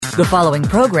The following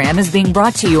program is being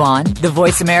brought to you on the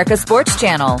Voice America Sports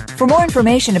Channel. For more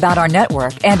information about our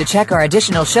network and to check our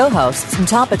additional show hosts and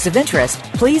topics of interest,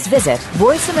 please visit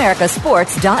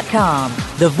voiceamericasports.com.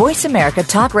 The Voice America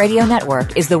Talk Radio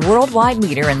Network is the worldwide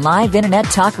leader in live Internet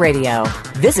talk radio.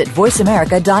 Visit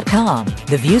voiceamerica.com.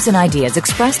 The views and ideas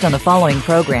expressed on the following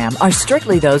program are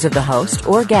strictly those of the host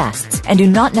or guests and do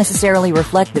not necessarily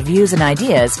reflect the views and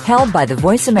ideas held by the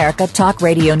Voice America Talk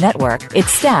Radio Network,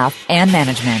 its staff, and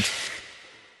management.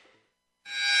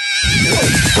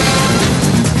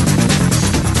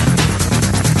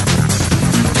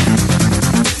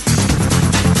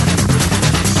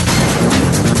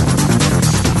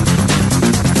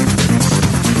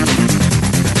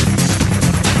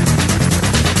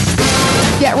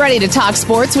 Get ready to talk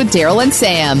sports with Daryl and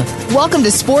Sam. Welcome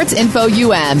to Sports Info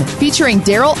UM, featuring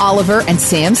Daryl Oliver and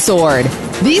Sam Sword.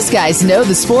 These guys know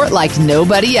the sport like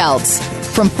nobody else.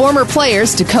 From former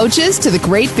players to coaches to the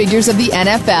great figures of the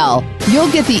NFL,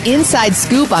 you'll get the inside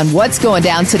scoop on what's going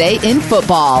down today in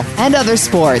football and other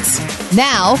sports.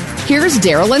 Now, here's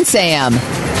Daryl and Sam.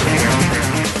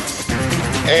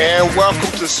 And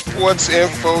welcome to Sports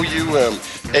Info UM.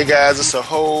 Hey guys, it's a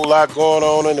whole lot going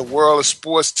on in the world of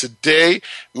sports today.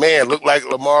 Man, look like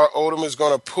Lamar Odom is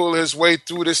going to pull his way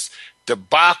through this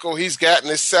debacle he's gotten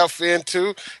himself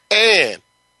into. And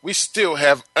we still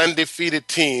have undefeated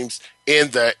teams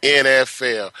in the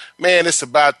NFL. Man, it's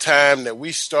about time that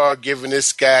we start giving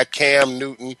this guy Cam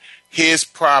Newton his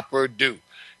proper due.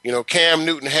 You know, Cam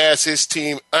Newton has his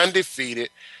team undefeated,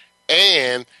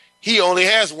 and he only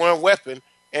has one weapon.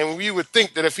 And we would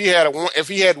think that if he had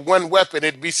one weapon,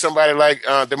 it'd be somebody like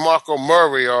DeMarco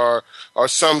Murray or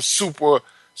some super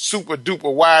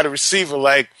duper wide receiver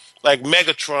like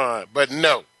Megatron. But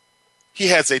no, he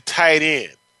has a tight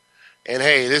end. And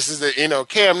hey, this is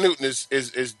Cam Newton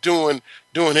is doing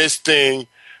his thing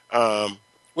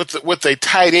with a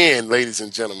tight end, ladies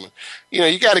and gentlemen. You know,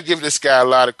 you got to give this guy a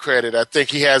lot of credit. I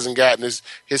think he hasn't gotten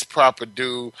his proper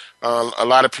due. A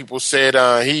lot of people said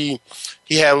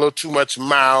he had a little too much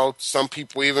mouth. Some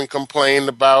people even complained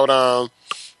about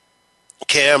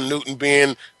Cam Newton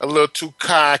being a little too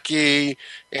cocky,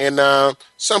 and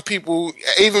some people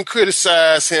even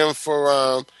criticized him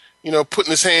for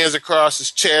putting his hands across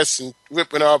his chest and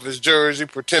ripping off his jersey,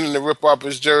 pretending to rip off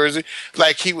his jersey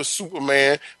like he was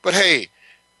Superman. But hey,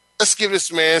 let's give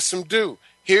this man some due.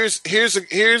 Here's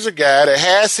a guy that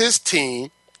has his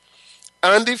team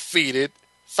undefeated,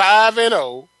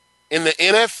 5-0 in the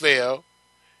NFL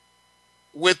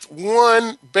with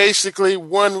basically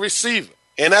one receiver,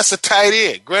 and that's a tight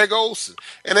end, Greg Olsen.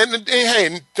 And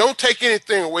hey, don't take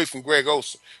anything away from Greg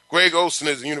Olsen. Greg Olsen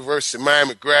is a University of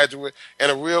Miami graduate and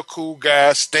a real cool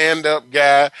guy, stand-up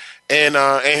guy, and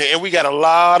we got a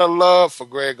lot of love for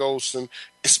Greg Olsen,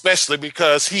 especially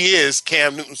because he is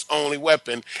Cam Newton's only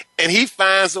weapon, and he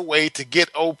finds a way to get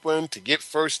open, to get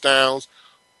first downs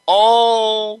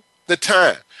all the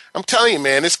time. I'm telling you,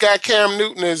 man, this guy Cam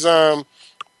Newton is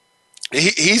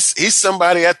he's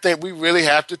somebody I think we really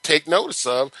have to take notice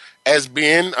of as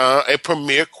being a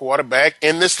premier quarterback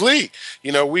in this league.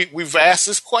 You know, we've asked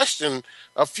this question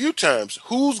a few times.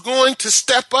 Who's going to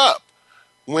step up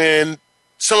when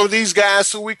some of these guys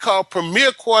who we call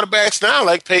premier quarterbacks now,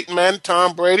 like Peyton Manning,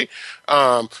 Tom Brady,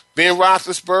 Ben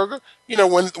Roethlisberger, you know,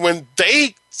 when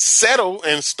they settle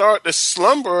and start to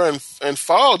slumber and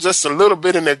fall just a little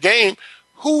bit in their game,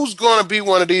 who's going to be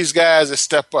one of these guys that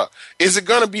step up? Is it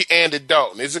going to be Andy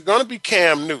Dalton? Is it going to be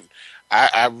Cam Newton?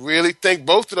 I really think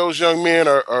both of those young men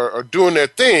are doing their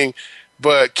thing,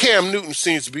 but Cam Newton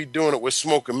seems to be doing it with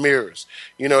smoke and mirrors.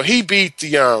 You know, he beat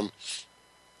the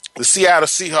Seattle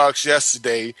Seahawks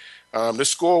yesterday. The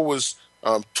score was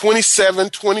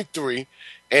 27-23,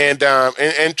 and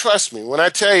trust me when I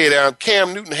tell you that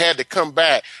Cam Newton had to come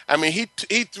back. I mean, he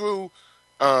threw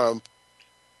 2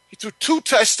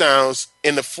 touchdowns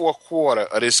in the fourth quarter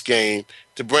of this game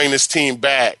to bring this team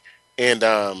back and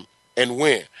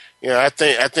win. You know, I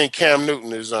think Cam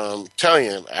Newton is telling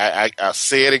you. I'll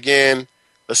say it again.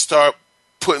 Let's start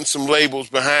putting some labels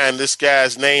behind this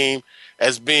guy's name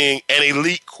as being an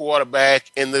elite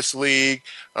quarterback in this league.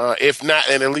 If not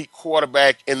an elite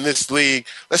quarterback in this league,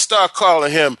 let's start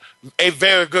calling him a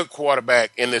very good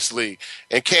quarterback in this league.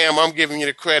 And Cam, I'm giving you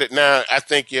the credit now. I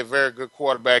think you're a very good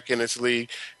quarterback in this league.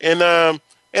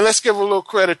 And let's give a little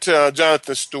credit to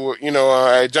Jonathan Stewart. You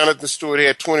know, Jonathan Stewart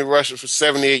had 20 rushes for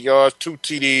 78 yards, 2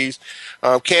 TDs.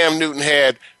 Cam Newton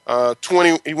had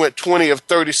 20. He went 20 of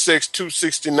 36,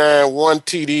 269, 1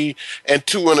 TD, and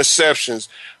 2 interceptions.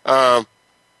 And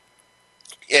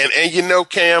you know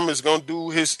Cam is going to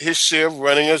do his share of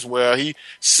running as well. He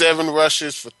 7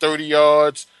 rushes for 30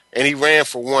 yards, and he ran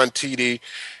for 1 TD.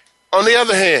 On the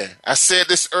other hand, I said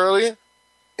this earlier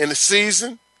in the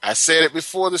season. I said it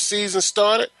before the season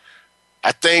started.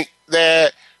 I think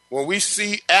that when we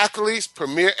see athletes,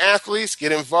 premier athletes,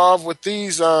 get involved with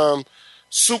these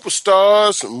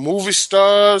superstars, movie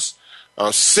stars,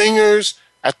 singers,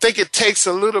 I think it takes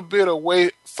a little bit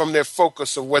away from their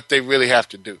focus of what they really have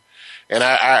to do. And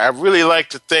I really like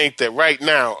to think that right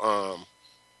now,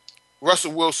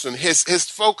 Russell Wilson, his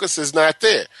focus is not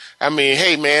there. I mean,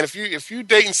 hey man, if you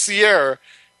dating Sierra,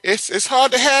 it's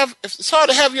hard to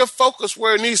have your focus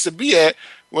where it needs to be at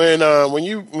when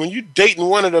you dating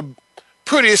one of the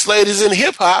prettiest ladies in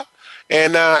hip hop.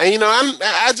 And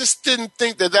I just didn't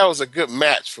think that was a good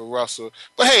match for Russell.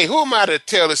 But hey, who am I to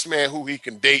tell this man who he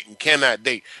can date and cannot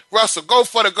date? Russell, go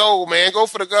for the gold, man. Go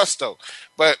for the gusto.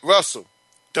 But Russell,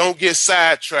 don't get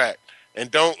sidetracked, and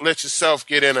don't let yourself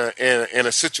get in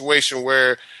a situation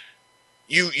where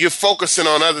you're focusing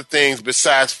on other things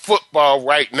besides football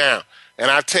right now. And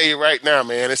I tell you right now,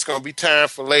 man, it's going to be time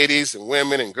for ladies and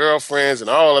women and girlfriends and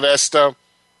all of that stuff.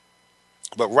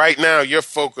 But right now, your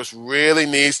focus really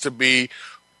needs to be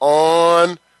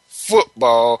on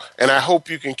football, and I hope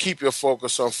you can keep your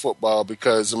focus on football,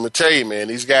 because I'm going to tell you, man,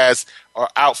 these guys are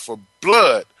out for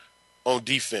blood on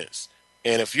defense.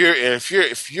 And if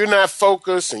you're not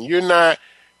focused and your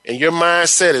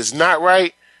mindset is not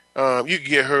right, you can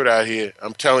get hurt out here.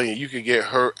 I'm telling you, you can get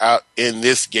hurt out in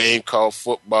this game called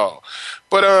football.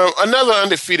 But another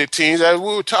undefeated team, as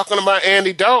we were talking about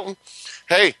Andy Dalton,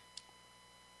 hey,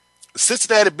 the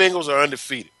Cincinnati Bengals are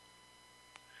undefeated.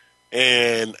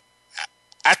 And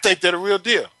I think they're the real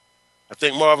deal. I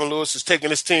think Marvin Lewis has taken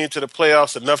his team to the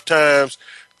playoffs enough times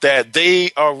that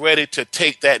they are ready to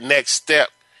take that next step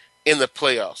in the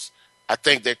playoffs. I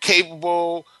think they're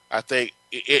capable. I think,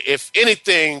 if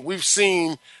anything, we've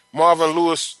seen Marvin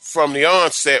Lewis from the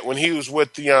onset when he was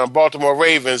with the Baltimore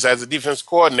Ravens as a defense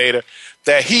coordinator,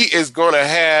 that he is going to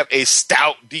have a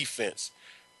stout defense.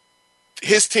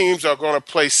 His teams are going to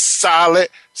play solid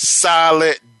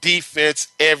defense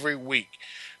every week.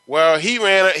 Well, he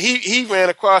ran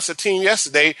across a team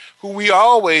yesterday who we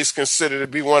always consider to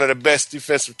be one of the best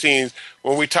defensive teams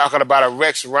when we're talking about a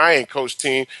Rex Ryan coach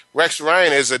team. Rex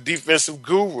Ryan is a defensive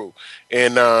guru.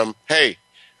 And, hey,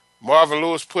 Marvin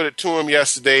Lewis put it to him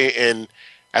yesterday, and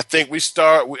I think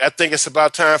it's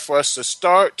about time for us to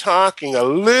start talking a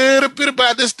little bit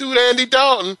about this dude, Andy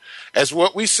Dalton, as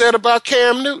what we said about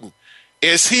Cam Newton.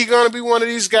 Is he going to be one of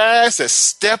these guys that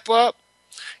step up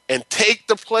and take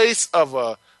the place of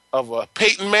a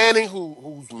Peyton Manning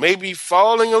who's maybe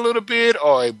falling a little bit,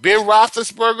 or a Ben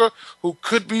Roethlisberger who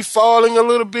could be falling a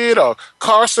little bit, or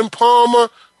Carson Palmer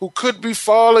who could be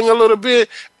falling a little bit?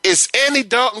 Is Andy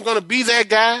Dalton going to be that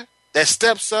guy that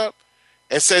steps up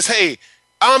and says, hey,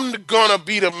 I'm going to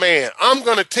be the man. I'm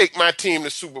going to take my team to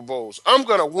Super Bowls. I'm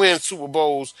going to win Super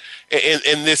Bowls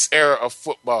in this era of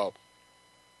football?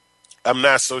 I'm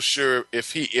not so sure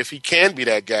if he can be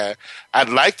that guy. I'd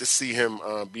like to see him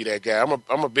be that guy.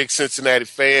 I'm a big Cincinnati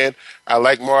fan. I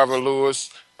like Marvin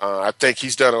Lewis. I think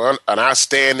he's done an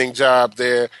outstanding job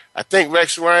there. I think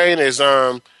Rex Ryan is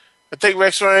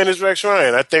Rex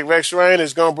Ryan. I think Rex Ryan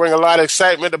is going to bring a lot of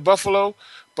excitement to Buffalo.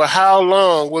 But how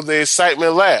long will the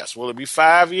excitement last? Will it be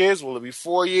 5 years? Will it be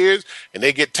 4 years? And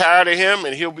they get tired of him,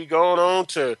 and he'll be going on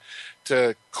to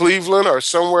Cleveland or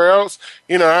somewhere else?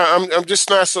 You know, I'm just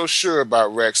not so sure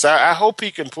about Rex. I hope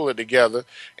he can pull it together.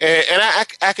 And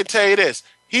I can tell you this.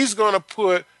 He's going to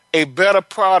put a better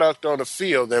product on the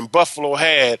field than Buffalo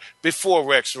had before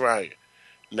Rex Ryan.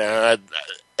 Now,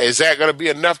 is that going to be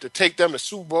enough to take them to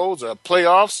Super Bowls or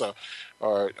playoffs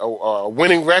or a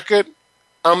winning record?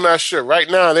 I'm not sure. Right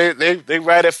now, they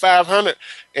right at 500,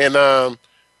 and I'm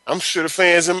sure the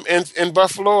fans in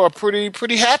Buffalo are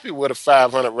pretty happy with a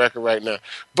 500 record right now.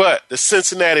 But the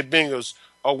Cincinnati Bengals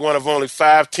are one of only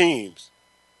 5 teams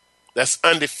that's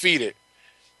undefeated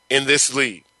in this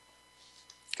league.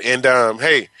 And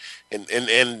hey,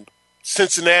 and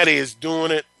Cincinnati is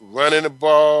doing it, running the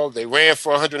ball. They ran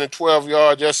for 112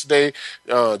 yards yesterday.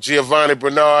 Giovanni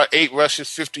Bernard, 8 rushes,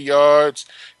 50 yards,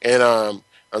 and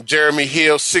Jeremy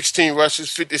Hill, 16 rushes,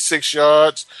 56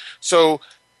 yards. So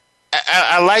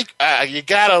I like you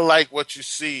gotta like what you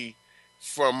see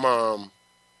from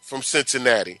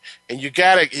Cincinnati, and you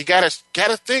gotta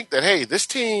think that, hey, this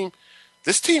team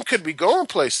could be going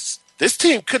places. This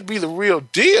team could be the real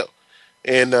deal,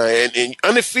 and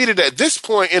undefeated at this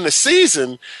point in the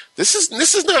season. This is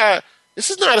not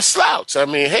a slouch. I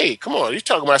mean, hey, come on, you're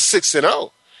talking about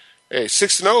 6-0. Hey,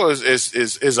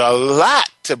 6-0 is a lot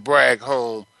to brag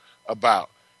home about.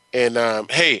 And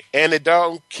hey, Andy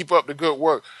Dalton, keep up the good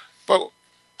work. But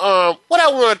what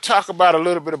I want to talk about a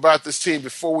little bit about this team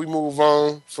before we move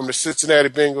on from the Cincinnati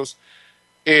Bengals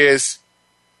is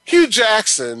Hugh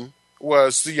Jackson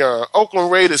was the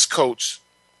Oakland Raiders coach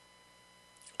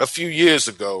a few years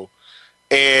ago.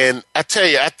 And I tell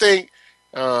you, I think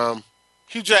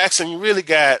Hugh Jackson really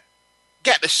got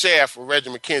the shaft when Reggie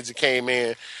McKenzie came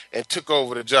in and took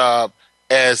over the job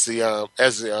as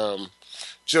the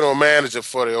general manager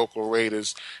for the Oakland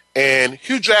Raiders. And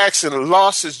Hugh Jackson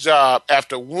lost his job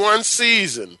after one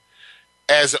season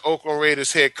as the Oakland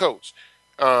Raiders head coach.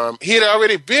 He had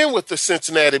already been with the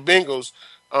Cincinnati Bengals.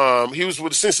 He was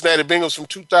with the Cincinnati Bengals from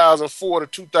 2004 to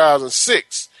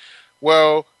 2006.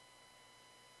 Well,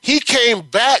 he came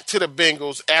back to the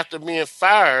Bengals after being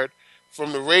fired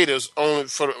from the Raiders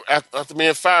after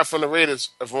being fired from the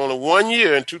Raiders for only 1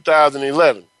 year in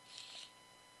 2011.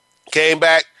 Came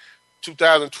back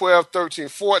 2012, 13,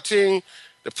 14.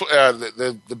 The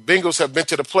Bengals have been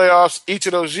to the playoffs each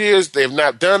of those years. They have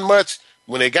not done much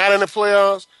when they got in the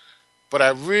playoffs. But I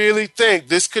really think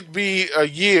this could be a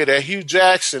year that Hugh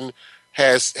Jackson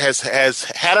has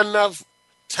had enough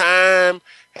time,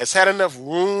 has had enough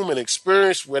room and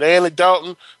experience with Andy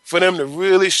Dalton for them to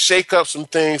really shake up some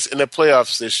things in the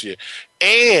playoffs this year.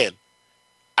 And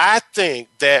I think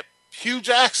that Hugh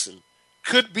Jackson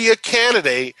could be a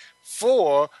candidate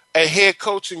for a head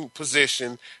coaching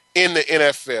position in the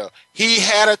NFL. He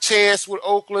had a chance with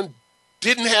Oakland,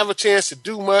 didn't have a chance to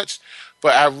do much,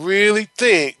 but I really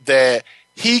think that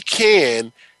he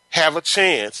can have a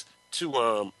chance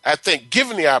to. I think,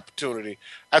 given the opportunity,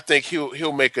 I think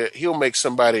he'll make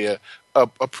somebody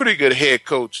a pretty good head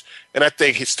coach, and I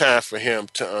think it's time for him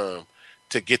to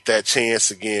get that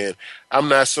chance again. I'm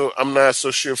not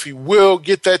so sure if he will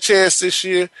get that chance this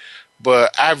year,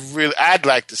 but I'd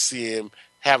like to see him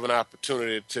have an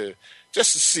opportunity to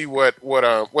just to see what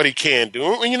he can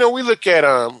do. And, we look at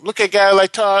guys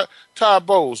like Todd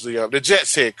Bowles, the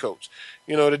Jets head coach.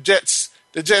 The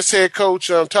Jets head coach,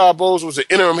 Todd Bowles, was the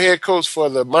interim head coach for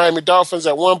the Miami Dolphins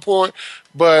at one point,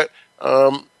 but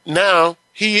now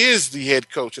he is the head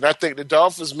coach. And I think the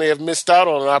Dolphins may have missed out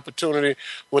on an opportunity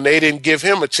when they didn't give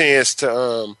him a chance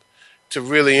to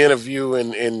really interview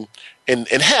and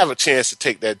have a chance to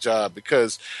take that job,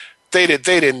 because they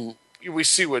didn't. We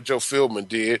see what Joe Philbin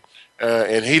did.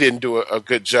 And he didn't do a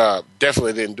good job.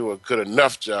 Definitely didn't do a good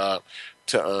enough job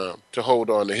to hold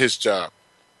on to his job.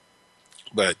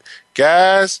 But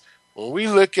guys, when we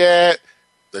look at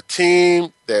the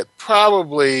team that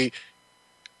probably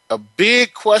a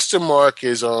big question mark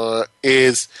is on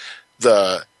is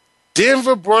the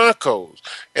Denver Broncos.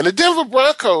 And the Denver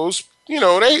Broncos, they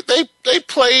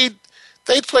played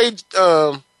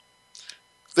the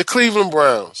Cleveland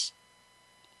Browns.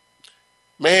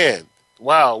 Man.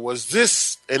 Wow, was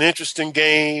this an interesting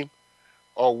game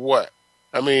or what?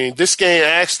 I mean, this game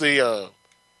actually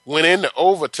went into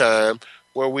overtime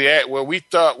where we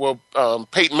thought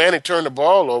Peyton Manning turned the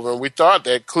ball over, and we thought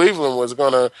that Cleveland was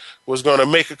gonna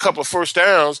make a couple of first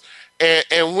downs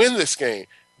and win this game.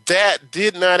 That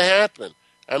did not happen.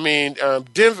 I mean,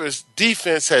 Denver's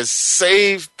defense has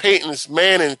saved Peyton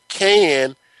Manning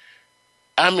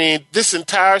this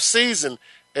entire season.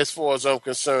 As far as I'm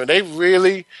concerned, they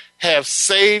really have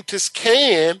saved his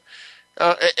can.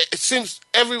 It seems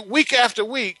every week after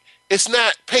week, it's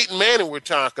not Peyton Manning we're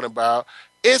talking about.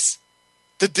 It's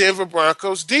the Denver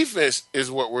Broncos defense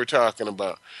is what we're talking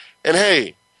about. And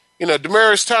hey,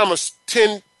 Demaryius Thomas,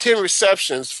 10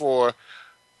 receptions for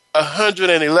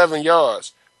 111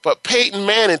 yards. But Peyton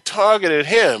Manning targeted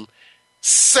him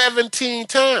 17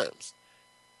 times.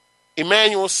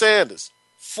 Emmanuel Sanders,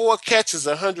 4 catches,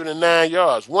 109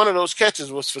 yards. One of those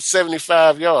catches was for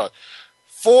 75 yards.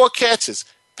 4 catches.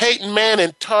 Peyton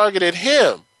Manning targeted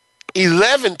him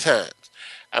 11 times.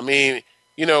 I mean,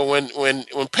 when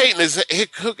Peyton is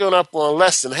hooking up on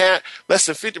less than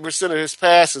 50% of his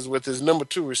passes with his number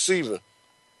 2 receiver,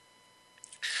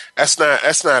 that's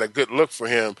not a good look for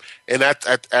him. And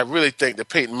I really think that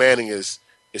Peyton Manning is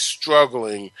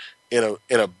struggling in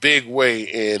a big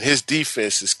way, and his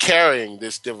defense is carrying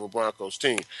this Denver Broncos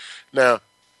team. Now,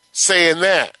 saying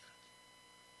that,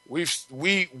 we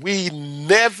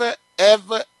never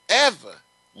ever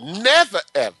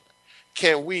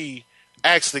can we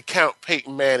actually count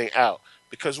Peyton Manning out,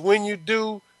 because when you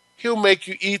do, he'll make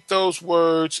you eat those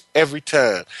words every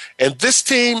time. And this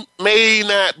team may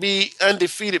not be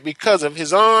undefeated because of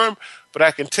his arm, but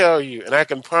I can tell you, and I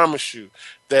can promise you,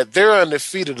 that they're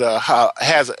undefeated.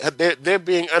 They're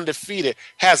being undefeated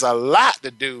has a lot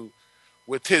to do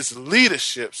with his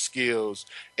leadership skills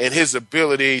and his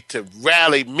ability to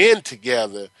rally men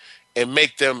together and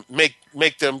make them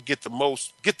get the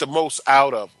most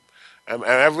out of them.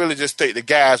 I really just think the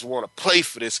guys want to play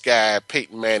for this guy,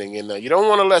 Peyton Manning. And you don't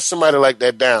want to let somebody like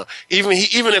that down. Even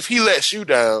if he lets you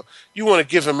down, you want to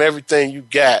give him everything you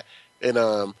got. And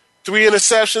 3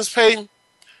 interceptions, Peyton?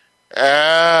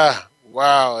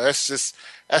 Wow.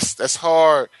 That's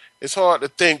hard. It's hard to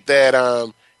think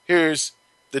that here's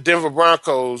the Denver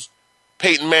Broncos,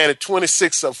 Peyton Manning,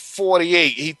 26 of 48.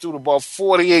 He threw the ball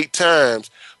 48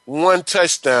 times, 1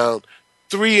 touchdown,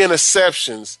 3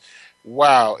 interceptions.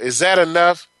 Wow, is that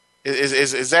enough?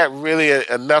 Is that really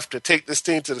enough to take this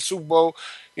team to the Super Bowl?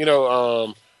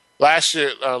 Last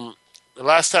year, the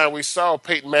last time we saw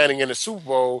Peyton Manning in the Super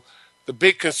Bowl, the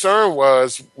big concern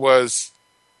was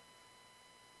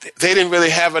they didn't really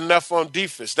have enough on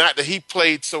defense. Not that he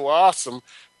played so awesome,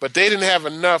 but they didn't have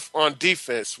enough on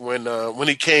defense when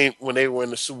they were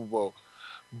in the Super Bowl.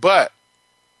 But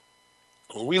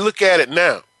when we look at it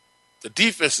now, the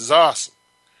defense is awesome.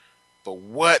 But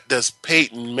what does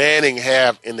Peyton Manning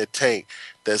have in the tank?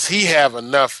 Does he have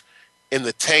enough in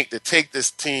the tank to take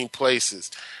this team places?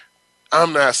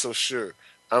 I'm not so sure.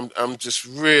 I'm just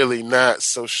really not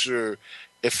so sure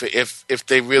if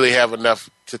they really have enough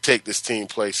to take this team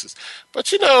places.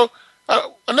 But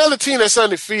another team that's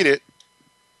undefeated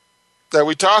that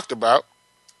we talked about,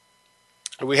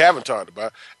 and we haven't talked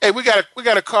about. Hey, we got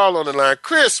a call on the line.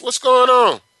 Chris, what's going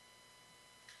on?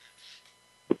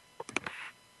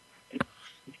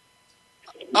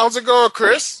 How's it going,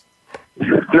 Chris?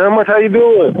 Not much. How you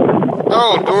doing?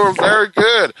 Oh, doing very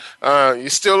good. You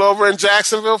still over in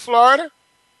Jacksonville, Florida?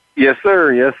 Yes,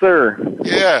 sir. Yes, sir.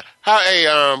 Yeah. Hey,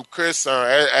 Chris,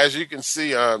 as you can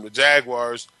see, the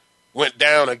Jaguars went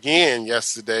down again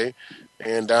yesterday,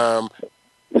 and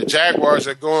the Jaguars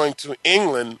are going to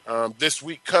England this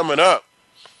week coming up.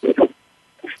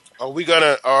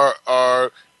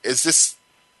 Is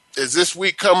this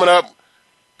week coming up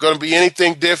going to be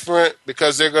anything different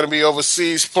because they're going to be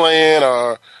overseas playing,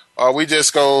 or are we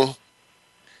just going to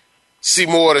see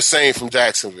more of the same from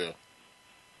Jacksonville?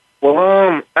 Well,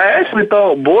 I actually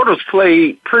thought Bortles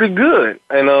played pretty good,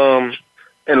 and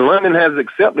London has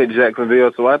accepted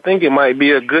Jacksonville, so I think it might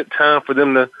be a good time for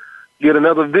them to get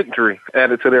another victory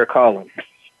added to their column.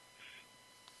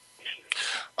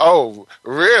 Oh,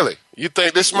 really? You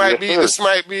think this might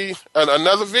be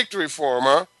another victory for them,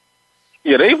 huh?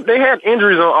 Yeah, they had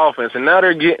injuries on offense, and now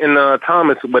they're getting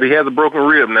Thomas, but he has a broken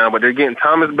rib now, but they're getting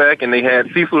Thomas back, and they had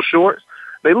Cecil Shorts.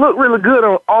 They look really good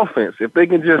on offense. If they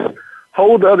can just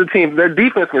hold the other team, their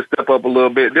defense can step up a little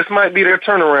bit. This might be their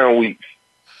turnaround week.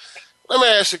 Let me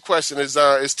ask you a question. Is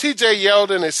T.J.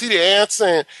 Yeldon, is he the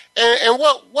answer? And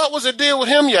what was the deal with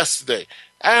him yesterday?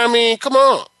 I mean, come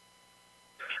on.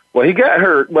 Well, he got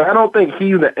hurt, but I don't think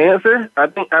he's the answer. I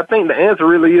think the answer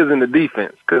really is in the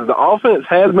defense, because the offense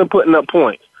has been putting up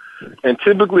points. And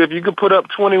typically, if you could put up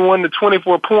 21 to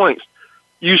 24 points,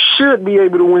 you should be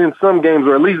able to win some games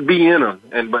or at least be in them.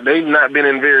 But they've not been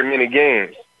in very many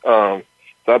games. So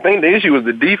I think the issue is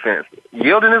the defense.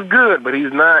 Yeldon is good, but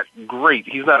he's not great.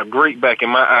 He's not a great back in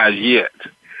my eyes yet.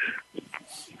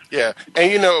 Yeah,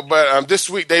 and but this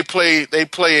week they play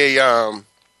the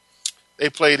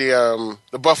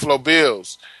Buffalo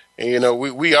Bills, and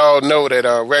we all know that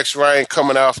Rex Ryan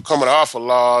coming off a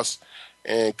loss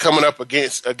and coming up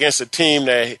against a team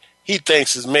that he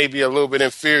thinks is maybe a little bit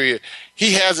inferior.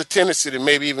 He has a tendency to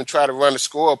maybe even try to run the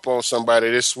score up on somebody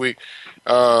this week.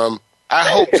 I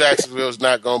hope Jacksonville's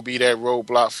not going to be that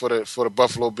roadblock for the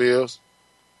Buffalo Bills.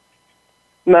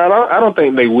 No, I don't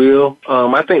think they will.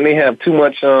 I think they have too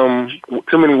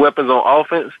many weapons on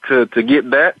offense to get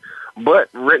that. But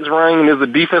Rex Ryan is a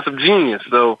defensive genius,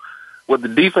 so with the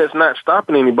defense not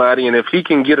stopping anybody, and if he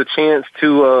can get a chance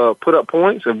to put up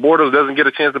points, if Bortles doesn't get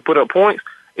a chance to put up points,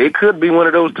 it could be one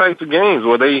of those types of games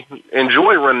where they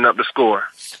enjoy running up the score.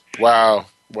 Wow.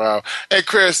 Hey,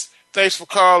 Chris, thanks for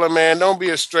calling, man. Don't be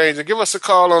a stranger. Give us a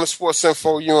call on the Sports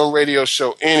Info UM radio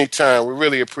show anytime. We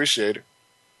really appreciate it.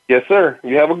 Yes, sir.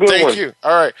 You have a good one. Thank you.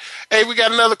 All right. Hey, we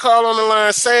got another call on the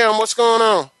line. Sam, what's going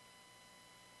on?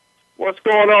 What's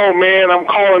going on, man? I'm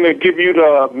calling to give you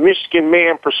the Michigan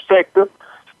man perspective.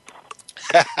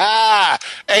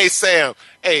 Hey, Sam.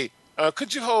 Hey,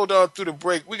 could you hold on through the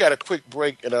break? We got a quick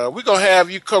break, and we're going to have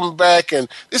you come back. And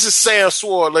this is Sam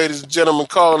Sword, ladies and gentlemen,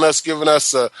 calling us, giving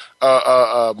us a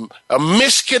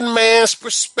Michigan man's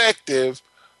perspective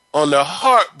on the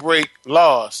heartbreak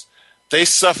loss they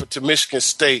suffered to Michigan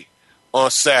State on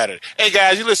Saturday. Hey,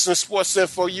 guys, you listen to Sports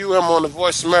Info UM on the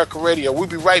Voice America Radio. We'll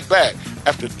be right back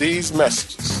after these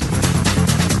messages.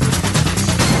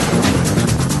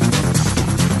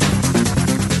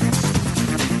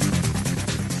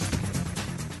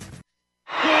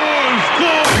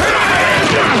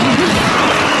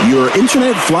 Your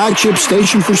internet flagship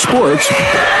station for sports.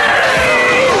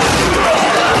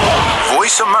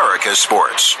 Voice America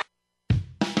Sports.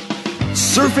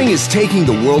 Surfing is taking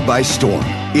the world by storm.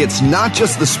 It's not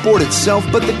just the sport itself,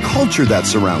 but the culture that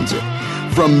surrounds it.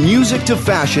 From music to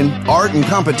fashion, art, and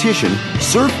competition,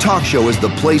 Surf Talk Show is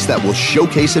the place that will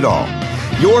showcase it all.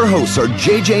 Your hosts are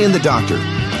JJ and the Doctor,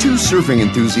 two surfing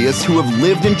enthusiasts who have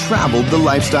lived and traveled the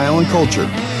lifestyle and culture.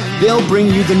 They'll bring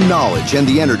you the knowledge and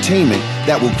the entertainment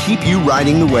that will keep you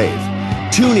riding the wave.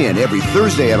 Tune in every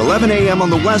Thursday at 11 a.m. on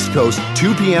the West Coast,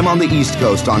 2 p.m. on the East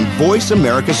Coast on Voice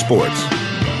America Sports.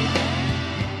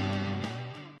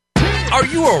 Are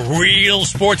you a real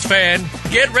sports fan?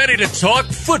 Get ready to talk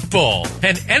football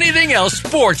and anything else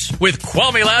sports with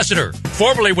Kwame Lassiter.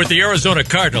 Formerly with the Arizona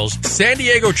Cardinals, San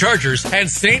Diego Chargers, and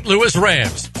St. Louis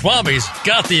Rams, Kwame's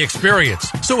got the experience,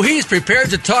 so he's prepared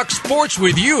to talk sports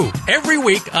with you every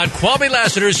week on Kwame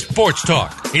Lassiter's Sports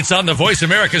Talk. It's on the Voice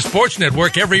America Sports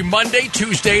Network every Monday,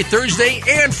 Tuesday, Thursday,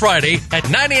 and Friday at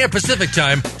 9 a.m. Pacific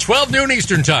Time, 12 noon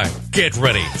Eastern Time. Get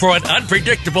ready for an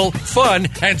unpredictable, fun,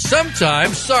 and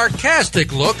sometimes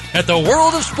sarcastic look at the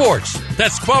world of sports.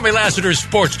 That's Kwame Lassiter's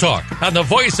Sports Talk on the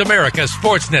Voice America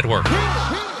Sports Network.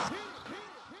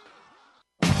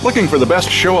 Looking for the best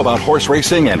show about horse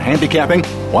racing and handicapping?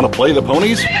 Want to play the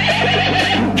ponies?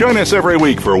 Join us every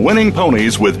week for Winning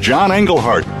Ponies with John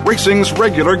Englehart, racing's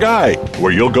regular guy,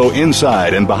 where you'll go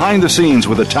inside and behind the scenes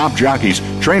with the top jockeys,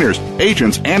 trainers,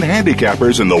 agents, and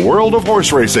handicappers in the world of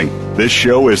horse racing. This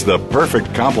show is the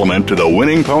perfect complement to the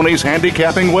Winning Ponies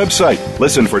handicapping website.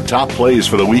 Listen for top plays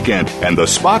for the weekend and the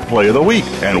spot play of the week,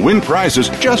 and win prizes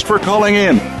just for calling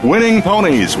in. Winning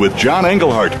Ponies with John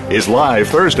Englehart is live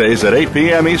Thursdays at 8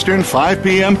 p.m. Eastern, 5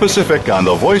 p.m. Pacific on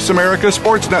the Voice America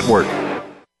Sports Network.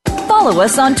 Follow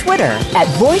us on Twitter at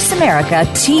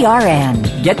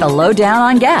VoiceAmericaTRN. Get the lowdown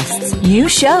on guests, new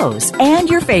shows, and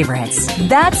your favorites.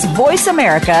 That's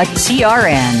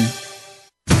VoiceAmericaTRN.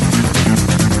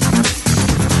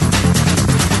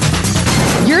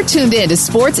 You're tuned in to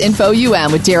Sports Info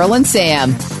UM with Daryl and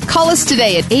Sam. Call us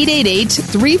today at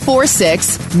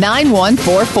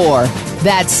 888-346-9144.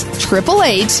 That's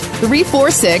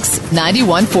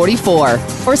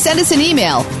 888-346-9144. Or send us an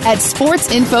email at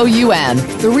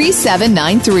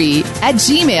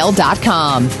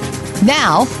sportsinfoum3793@gmail.com.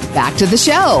 Now, back to the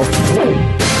show.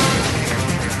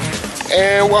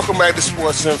 And welcome back to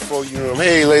Sports Info UM.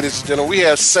 Hey, ladies and gentlemen, we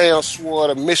have Sam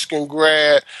Swart, a Michigan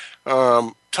grad,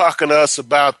 talking to us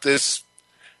about this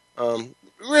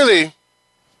really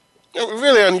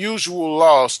unusual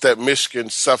loss that Michigan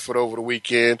suffered over the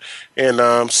weekend.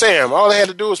 And Sam, all they had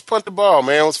to do was punt the ball,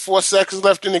 man. It was 4 seconds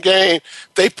left in the game.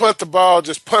 They punt the ball,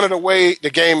 just punt it away, the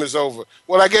game is over.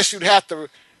 Well, I guess you'd have to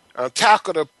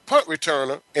tackle the punt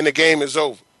returner, and the game is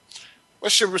over.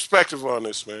 What's your perspective on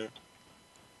this, man?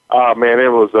 Man, it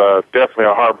was definitely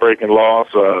a heartbreaking loss,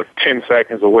 10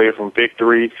 seconds away from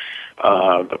victory.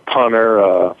 The punter,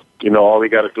 all they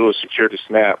got to do is secure the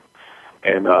snap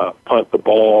and punt the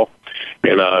ball.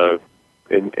 And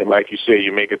like you said,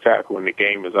 you make a tackle and the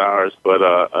game is ours. But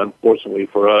unfortunately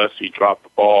for us, he dropped the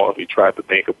ball. He tried to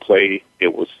make a play.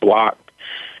 It was blocked.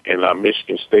 And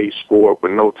Michigan State scored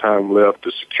with no time left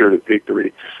to secure the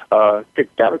victory. Got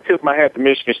to tip my hat to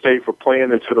Michigan State for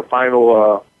playing into the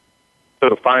final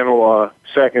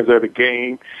seconds of the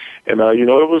game. And, it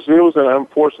was an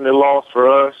unfortunate loss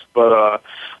for us, but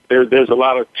there's a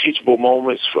lot of teachable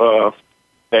moments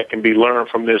that can be learned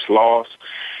from this loss.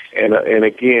 And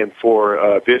again,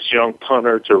 for this young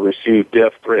punter to receive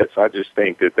death threats, I just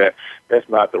think that's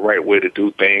not the right way to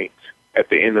do things. At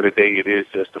the end of the day, it is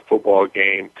just a football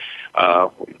game.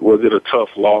 Was it a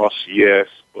tough loss? Yes,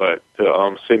 but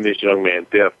to send this young man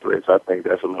death threats, I think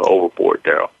that's a little overboard,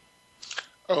 Daryl.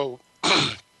 Oh,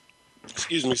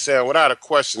 excuse me, Sam. Without a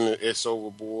question, it's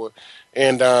overboard.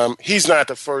 And he's not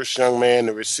the first young man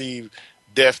to receive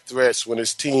death threats when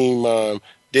his team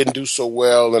didn't do so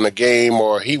well in a game,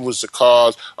 or he was the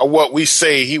cause, or what we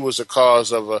say he was the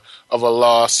cause of a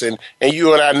loss. And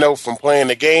you and I know from playing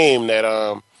the game that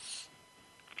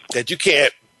that you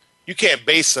can't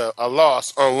base a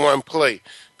loss on one play,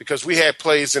 because we had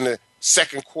plays in the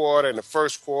second quarter, in the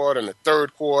first quarter, in the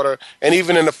third quarter, and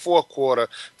even in the fourth quarter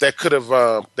that could have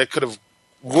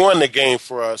won the game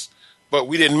for us. But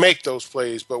we didn't make those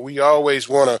plays. But we always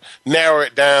want to narrow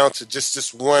it down to just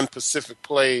this one specific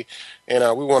play,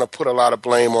 and we want to put a lot of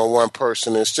blame on one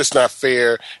person. It's just not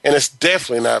fair, and it's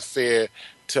definitely not fair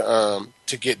to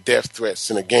get death threats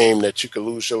in a game that you could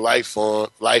lose your life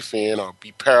in, or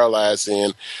be paralyzed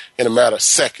in a matter of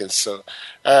seconds. So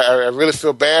I really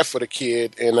feel bad for the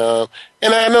kid, and I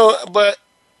know, but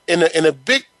in a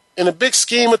big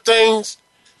scheme of things,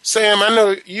 Sam, I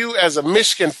know you as a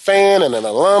Michigan fan and an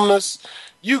alumnus,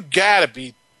 you got to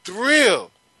be thrilled.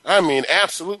 I mean,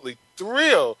 absolutely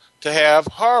thrilled to have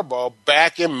Harbaugh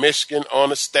back in Michigan on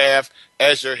the staff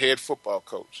as your head football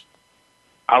coach.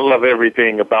 I love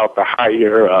everything about the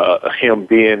hire, him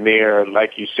being there.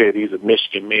 Like you said, he's a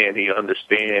Michigan man. He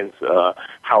understands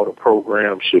how the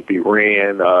program should be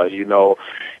ran.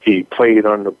 He played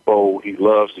under Bo. He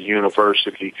loves the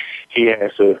university. He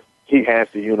has the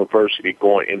university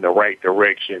going in the right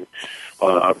direction.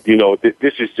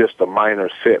 This is just a minor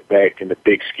setback in the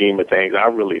big scheme of things. I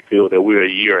really feel that we're a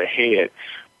year ahead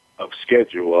of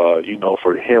schedule.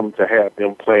 For him to have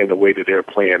them playing the way that they're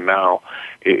playing now,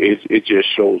 it just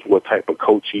shows what type of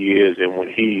coach he is. And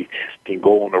when he can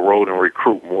go on the road and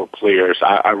recruit more players,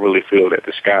 I really feel that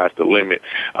the sky's the limit.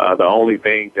 The only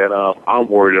thing that I'm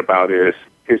worried about is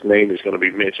his name is going to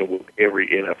be mentioned with every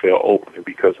NFL opening,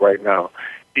 because right now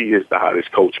he is the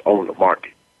hottest coach on the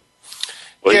market.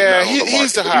 But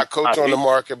he's the hot coach on the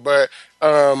market. But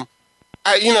when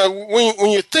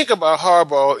you think about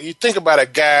Harbaugh, you think about a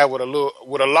guy with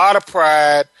a lot of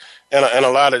pride and a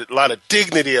lot of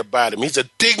dignity about him. He's a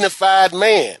dignified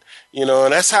man,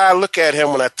 and that's how I look at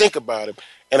him when I think about him.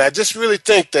 And I just really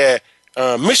think that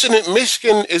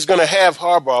Michigan is going to have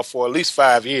Harbaugh for at least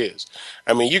 5 years.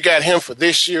 I mean, you got him for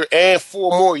this year and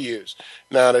 4 more years.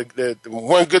 Now, the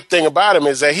one good thing about him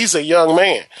is that he's a young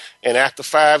man, and after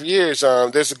 5 years,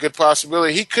 there's a good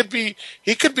possibility he could be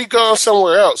gone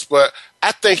somewhere else. But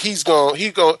I think he's going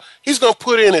to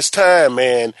put in his time,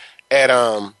 man, at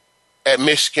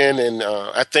Michigan, and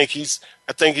I think he's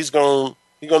going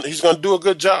to do a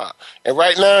good job. And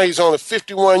right now, he's only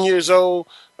 51 years old.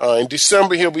 In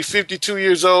December, he'll be 52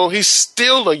 years old. He's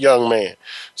still a young man.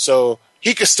 So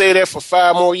he could stay there for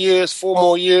 5 more years, 4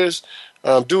 more years,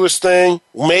 do his thing,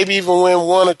 maybe even win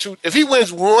 1 or 2. If he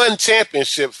wins 1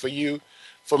 championship for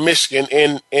Michigan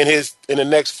in the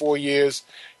next 4 years,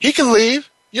 he can leave.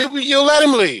 You'll let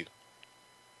him leave.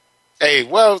 Hey,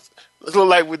 well, it looked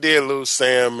like we did lose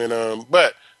Sam,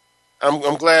 but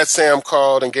I'm glad Sam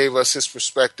called and gave us his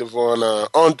perspective on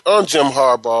Jim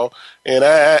Harbaugh, and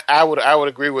I would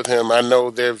agree with him. I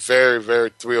know they're very, very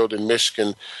thrilled in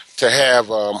Michigan to have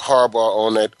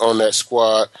Harbaugh on that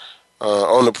squad,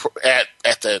 at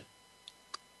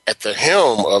the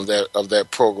helm of that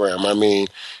program. I mean,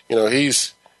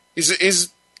 he's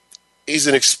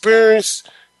an experienced,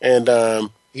 and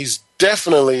he's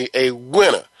definitely a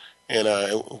winner. And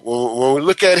when we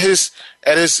look at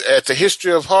the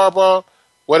history of Harbaugh,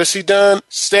 what has he done?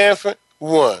 Stanford,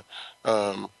 won.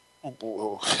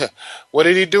 What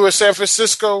did he do at San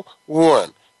Francisco?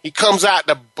 Won. He comes out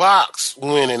the box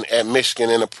winning at Michigan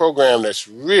in a program that's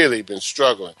really been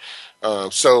struggling.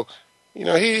 So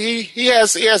he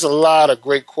has a lot of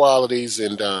great qualities,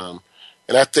 and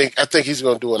I think he's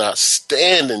going to do an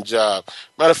outstanding job.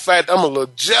 Matter of fact, I'm a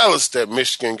little jealous that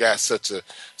Michigan got such a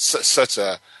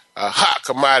hot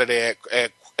commodity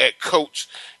at coach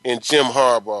in Jim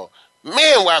Harbaugh.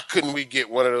 Man, why couldn't we get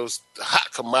one of those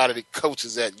hot commodity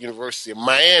coaches at University of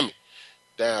Miami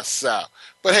down south?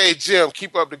 But hey, Jim,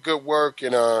 keep up the good work,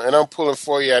 and I'm pulling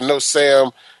for you. I know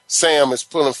Sam is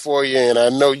pulling for you, and I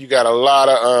know you got a lot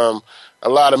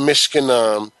of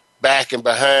Michigan backing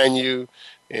behind you,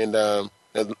 and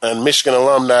Michigan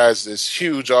alumni is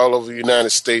huge all over the United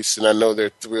States, and I know they're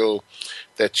thrilled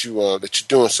that you're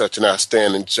doing such an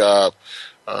outstanding job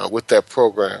with that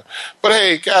program. But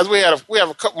hey, guys, we have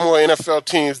a couple more NFL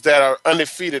teams that are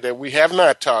undefeated that we have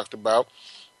not talked about.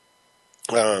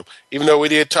 Even though we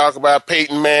did talk about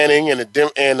Peyton Manning and the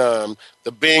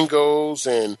Bengals,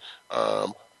 and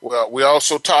we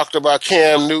also talked about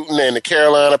Cam Newton and the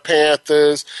Carolina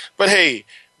Panthers. But hey,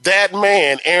 that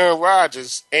man, Aaron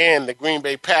Rodgers, and the Green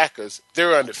Bay Packers,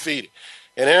 they're undefeated.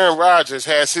 And Aaron Rodgers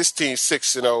has his team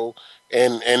 6-0.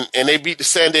 And they beat the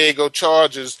San Diego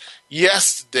Chargers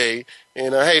yesterday.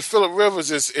 And hey, Phillip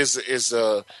Rivers is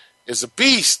a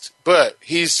beast, but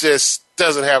he's just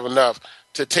doesn't have enough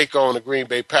to take on the Green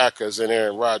Bay Packers and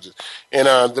Aaron Rodgers.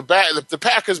 And the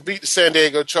Packers beat the San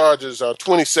Diego Chargers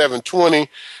 27-20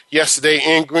 yesterday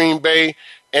in Green Bay.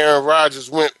 Aaron Rodgers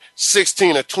went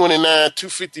 16 of 29,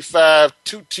 255,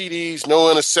 2 TDs,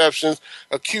 no interceptions,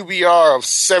 a QBR of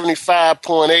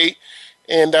 75.8.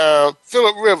 And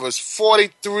Phillip Rivers,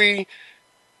 43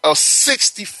 of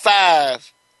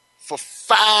 65 for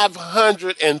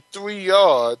 503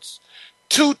 yards,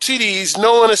 2 TDs,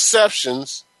 no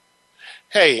interceptions.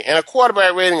 Hey, and a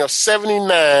quarterback rating of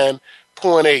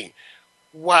 79.8.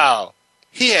 Wow.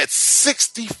 He had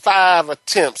 65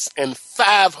 attempts and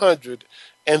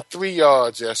 503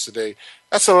 yards yesterday.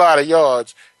 That's a lot of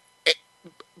yards.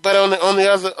 But on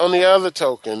the other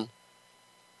token,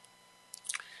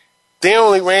 they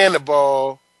only ran the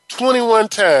ball 21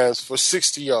 times for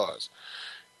 60 yards.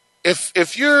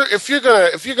 If you're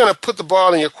gonna put the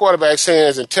ball in your quarterback's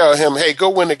hands and tell him, hey, go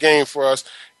win the game for us,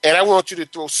 and I want you to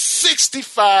throw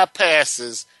 65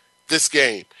 passes this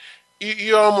game,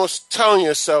 you're almost telling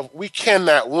yourself, we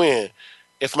cannot win.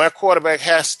 If my quarterback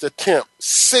has to attempt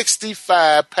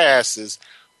 65 passes,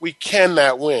 we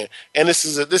cannot win. And this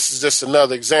is just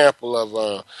another example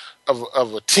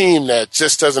of a team that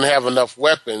just doesn't have enough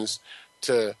weapons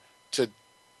to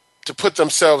put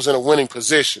themselves in a winning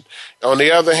position. On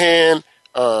the other hand,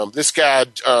 this guy,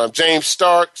 James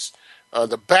Starks,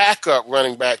 the backup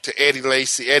running back to Eddie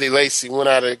Lacy. Eddie Lacy went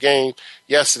out of the game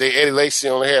yesterday. Eddie Lacy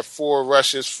only had 4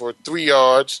 rushes for 3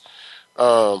 yards,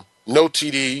 no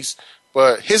TDs.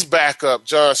 But his backup,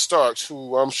 John Starks,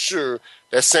 who I'm sure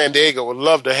that San Diego would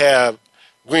love to have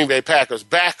Green Bay Packers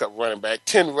backup running back,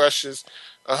 10 rushes,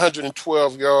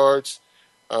 112 yards,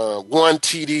 1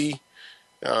 TD.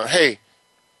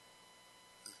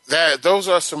 Those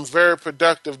are some very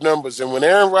productive numbers. And when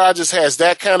Aaron Rodgers has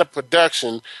that kind of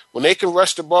production, when they can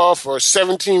rush the ball for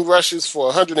 17 rushes for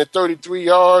 133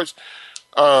 yards,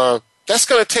 that's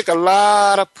going to take a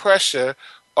lot of pressure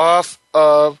off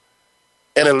of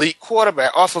an elite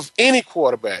quarterback, off of any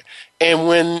quarterback. And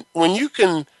when you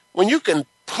can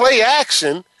play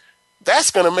action,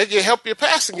 that's going to make you help your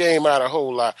passing game out a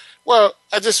whole lot. Well,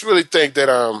 I just really think that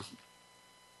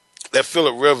that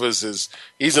Phillip Rivers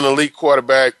he's an elite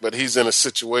quarterback, but he's in a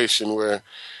situation where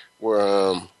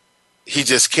he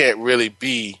just can't really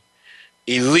be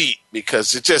elite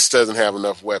because it just doesn't have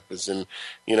enough weapons. And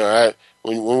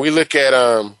when we look at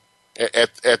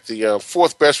the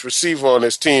fourth best receiver on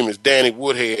this team is Danny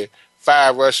Woodhead,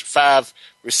 5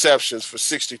 receptions for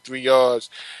 63 yards.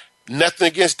 Nothing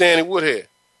against Danny Woodhead.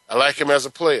 I like him as a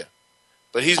player,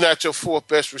 but he's not your fourth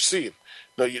best receiver.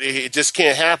 No, it just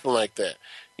can't happen like that.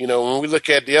 When we look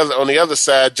at on the other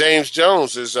side, James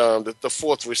Jones is the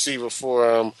fourth receiver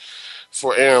for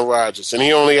Aaron Rodgers, and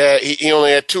he only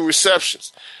had 2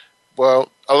 receptions. Well,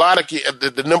 a lot of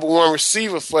the number one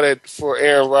receiver for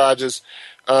Aaron Rodgers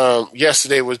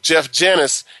yesterday was Jeff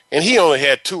Janis, and he only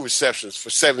had 2 receptions for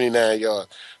 79 yards.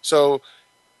 So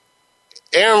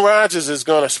Aaron Rodgers is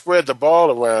going to spread the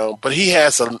ball around, but he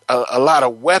has a lot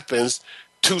of weapons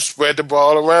to spread the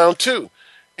ball around too.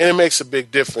 And it makes a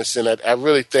big difference, and I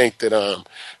really think that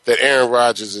Aaron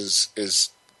Rodgers is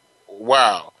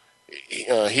wow.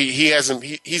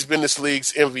 He's been this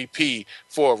league's MVP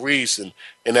for a reason,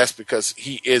 and that's because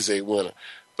he is a winner.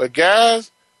 But guys,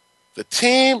 the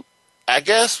team, I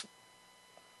guess,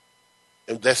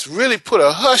 that's really put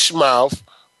a hush mouth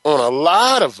on a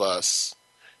lot of us,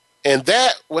 and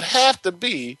that would have to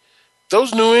be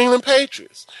those New England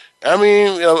Patriots. I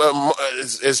mean,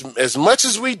 as much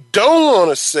as we don't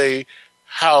want to say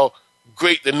how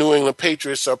great the New England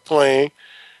Patriots are playing,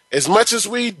 as much as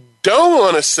we don't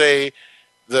want to say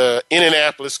the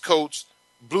Indianapolis Colts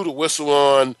blew the whistle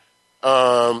on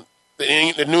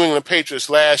the New England Patriots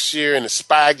last year in the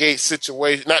Spygate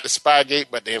situation, not the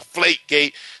Spygate, but the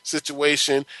Inflategate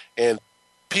situation, and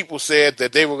people said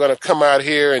that they were going to come out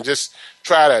here and just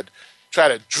try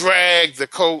to drag the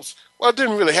Colts. Well, it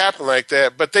didn't really happen like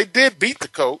that, but they did beat the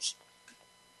Colts.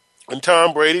 And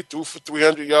Tom Brady threw for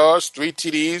 300 yards, 3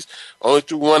 TDs, only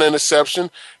threw 1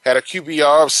 interception, had a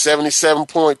QBR of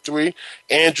 77.3.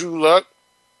 Andrew Luck,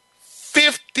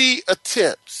 50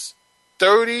 attempts,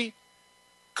 30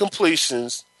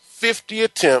 completions, 50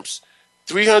 attempts,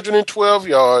 312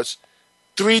 yards,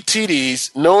 3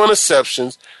 TDs, no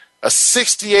interceptions, a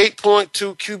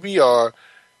 68.2 QBR.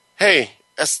 Hey,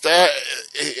 that's that.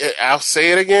 I'll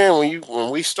say it again. When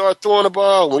we start throwing the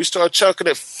ball, when we start chucking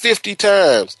it 50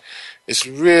 times, it's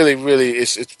really,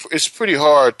 it's pretty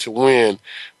hard to win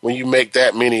when you make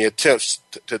that many attempts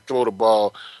to throw the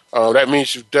ball. That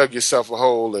means you've dug yourself a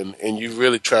hole and you're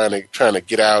really trying to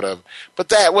get out of it. But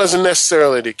that wasn't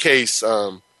necessarily the case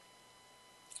and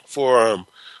that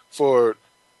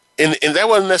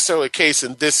wasn't necessarily the case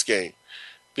in this game,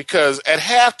 because at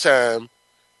halftime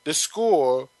the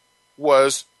score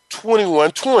was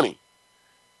 21-20.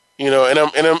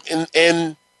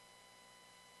 And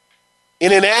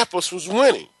Indianapolis was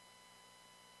winning.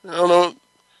 I don't know.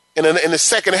 In the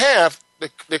second half,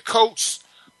 the Colts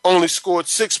only scored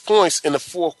 6 points in the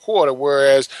fourth quarter,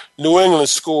 whereas New England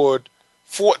scored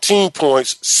 14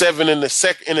 points, 7 in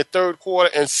the third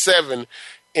quarter, and 7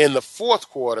 in the fourth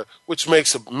quarter, which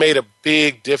made a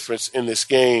big difference in this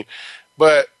game.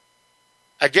 But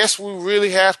I guess we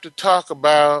really have to talk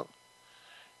about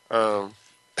Coach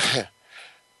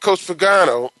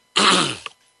Pagano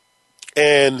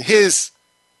and his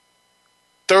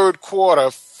third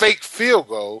quarter fake field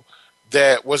goal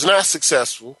that was not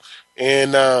successful.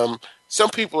 And some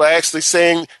people are actually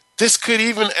saying this could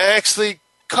even actually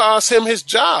cost him his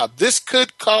job. This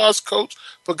could cause Coach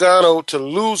Pagano to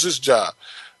lose his job.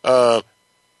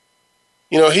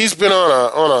 He's been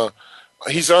on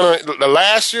the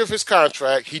last year of his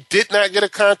contract. He did not get a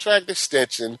contract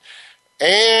extension,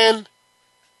 and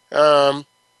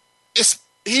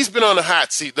he's been on the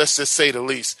hot seat. Let's just say the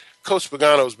least. Coach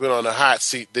Pagano's been on the hot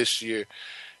seat this year,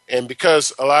 and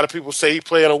because a lot of people say he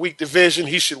play in a weak division,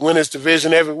 he should win his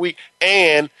division every week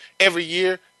and every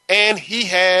year. And he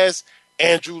has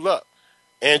Andrew Luck.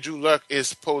 Andrew Luck is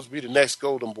supposed to be the next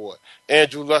Golden Boy.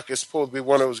 Andrew Luck is supposed to be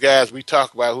one of those guys we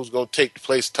talk about who's going to take the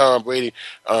place of Tom Brady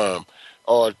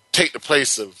or take the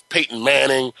place of Peyton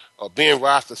Manning or Ben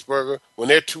Roethlisberger when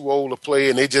they're too old to play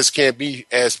and they just can't be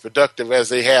as productive as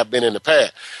they have been in the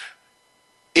past.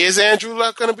 Is Andrew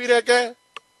Luck going to be that guy?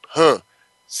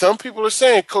 Some people are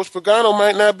saying Coach Pagano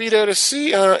might not be there to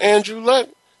see Andrew Luck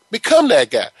become that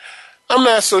guy. I'm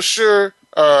not so sure.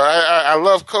 I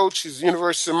love Coach. He's a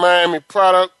University of Miami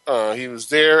product. He was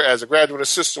there as a graduate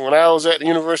assistant when I was at the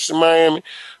University of Miami.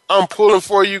 I'm pulling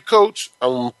for you, Coach.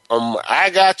 I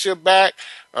got your back.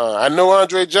 I know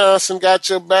Andre Johnson got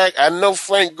your back. I know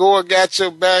Frank Gore got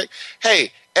your back.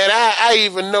 Hey, and I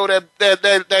even know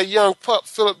that young pup,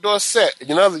 Philip Dorsett,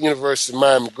 another University of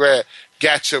Miami grad,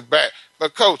 got your back.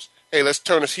 But, Coach, hey, let's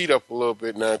turn this heat up a little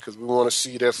bit now because we want to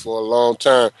see you there for a long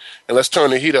time. And let's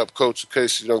turn the heat up, Coach, in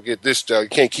case you don't get this job. You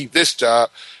can't keep this job.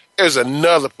 There's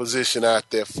another position out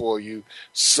there for you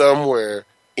somewhere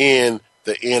in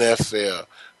the NFL.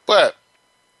 But,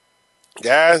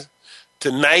 guys,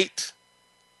 tonight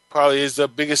probably is the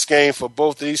biggest game for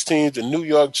both of these teams, the New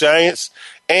York Giants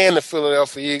and the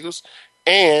Philadelphia Eagles.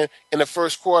 And in the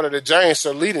first quarter, the Giants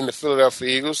are leading the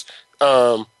Philadelphia Eagles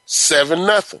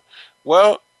 7-0.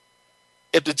 Well,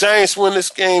 if the Giants win this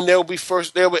game, they'll be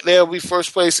first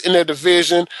place in their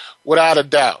division without a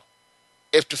doubt.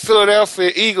 If the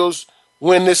Philadelphia Eagles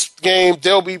win this game,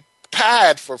 they'll be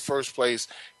tied for first place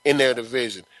in their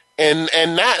division, and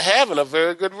not having a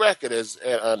very good record, as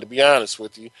to be honest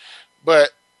with you.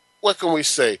 But what can we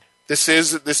say?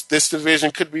 This division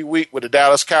could be weak with the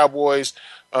Dallas Cowboys.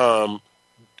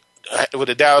 With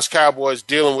the Dallas Cowboys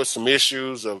dealing with some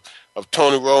issues of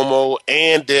Tony Romo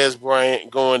and Dez Bryant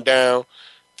going down.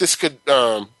 This could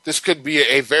be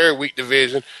a very weak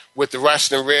division with the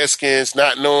Washington Redskins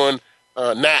not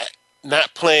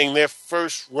playing their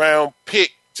first round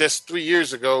pick just 3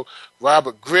 years ago,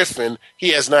 Robert Griffin. He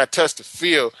has not touched the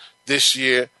field this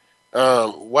year.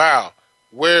 Wow,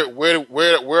 where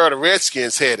are the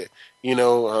Redskins headed?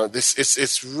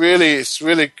 It's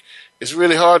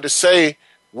really hard to say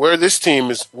where this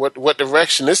team is, what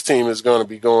direction this team is going to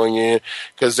be going in,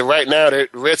 because right now the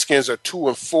Redskins are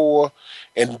 2-4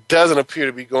 and doesn't appear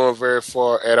to be going very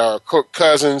far at our Kirk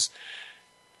Cousins.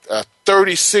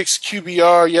 36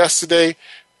 QBR yesterday.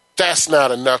 That's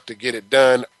not enough to get it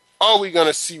done. Are we going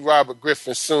to see Robert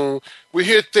Griffin soon? We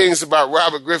hear things about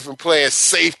Robert Griffin playing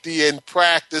safety in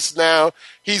practice now.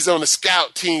 He's on the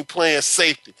scout team playing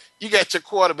safety. You got your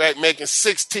quarterback making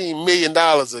 $16 million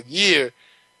a year,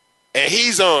 and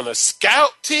he's on a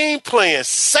scout team playing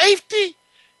safety?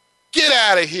 Get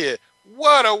out of here.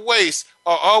 What a waste.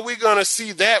 Or are we going to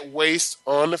see that waste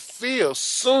on the field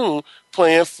soon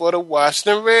playing for the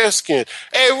Washington Redskins?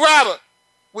 Hey, Robert,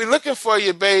 we're looking for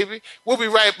you, baby. We'll be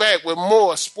right back with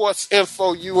more Sports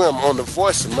Info UM on the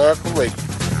Voice America Radio.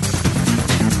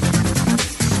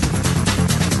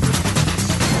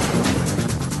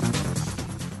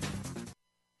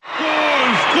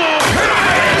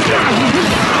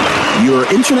 Your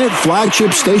internet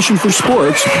flagship station for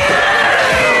sports.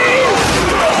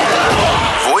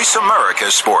 Voice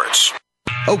America Sports.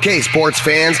 Okay, sports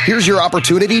fans, here's your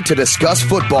opportunity to discuss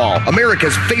football,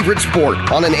 America's favorite sport.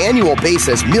 On an annual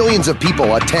basis, millions of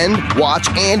people attend, watch,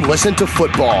 and listen to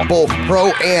football, both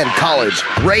pro and college.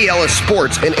 Ray Ellis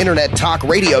Sports, an internet talk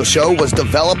radio show, was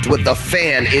developed with the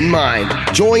fan in mind.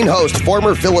 Join host,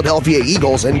 former Philadelphia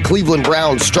Eagles and Cleveland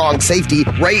Browns strong safety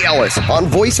Ray Ellis on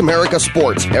Voice America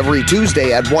Sports every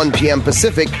Tuesday at 1 p.m.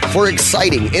 Pacific for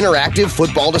exciting, interactive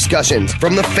football discussions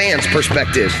from the fans'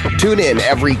 perspective. Tune in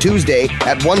every Tuesday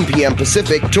at 1 p.m.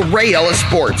 Pacific to Ray Ellis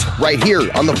Sports, right here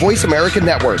on the Voice America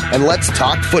Network, and let's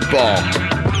talk football.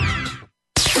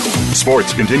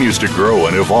 Sports continues to grow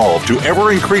and evolve to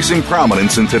ever-increasing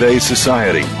prominence in today's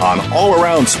society. On All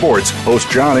Around Sports, host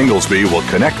John Inglesby will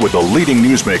connect with the leading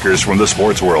newsmakers from the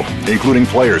sports world, including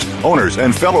players, owners,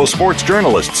 and fellow sports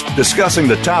journalists, discussing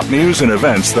the top news and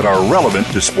events that are relevant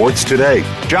to sports today.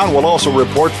 John will also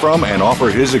report from and offer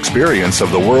his experience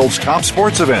of the world's top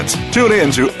sports events. Tune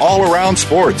in to All Around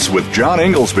Sports with John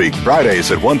Inglesby,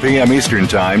 Fridays at 1 p.m. Eastern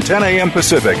Time, 10 a.m.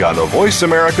 Pacific on the Voice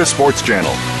America Sports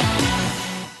Channel.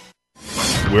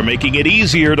 We're making it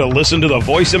easier to listen to the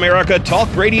Voice America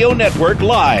Talk Radio Network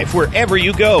live wherever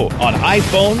you go on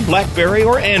iPhone, BlackBerry,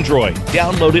 or Android.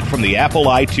 Download it from the Apple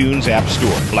iTunes App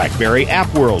Store, BlackBerry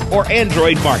App World, or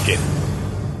Android Market.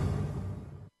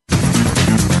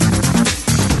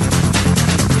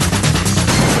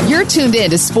 You're tuned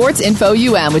in to Sports Info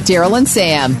UM with Daryl and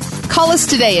Sam. Call us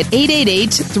today at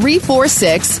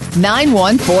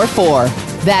 888-346-9144.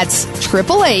 That's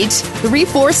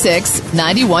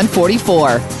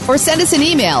 888-346-9144. Or send us an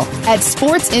email at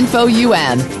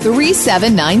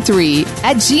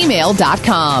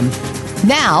sportsinfoum3793@gmail.com.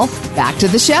 Now, back to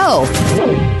the show.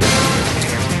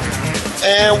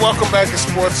 And welcome back to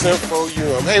Sports Info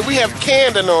UM. Hey, we have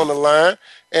Camden on the line,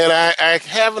 and I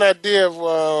have an idea of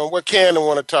what Camden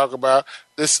want to talk about.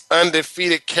 This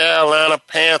undefeated Carolina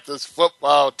Panthers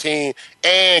football team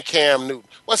and Cam Newton.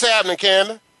 What's happening,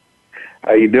 Camden?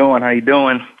 How you doing?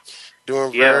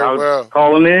 Doing very well.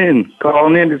 Calling in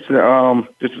just to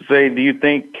say, do you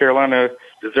think Carolina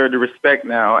deserves the respect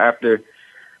now after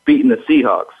beating the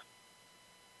Seahawks?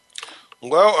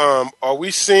 Well, are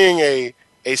we seeing a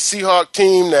Seahawk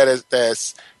team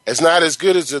that's not as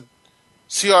good as the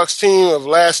Seahawks team of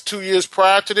last 2 years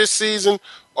prior to this season,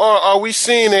 or are we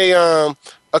seeing a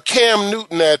Cam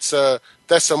Newton that's a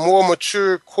more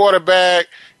mature quarterback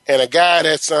and a guy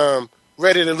that's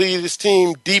ready to lead his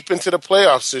team deep into the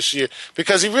playoffs this year,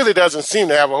 because he really doesn't seem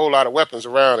to have a whole lot of weapons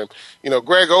around him. You know,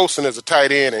 Greg Olsen is a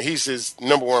tight end, and he's his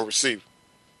number one receiver.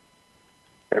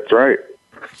 That's right.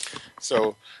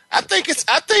 So I'd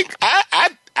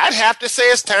have to say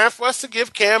it's time for us to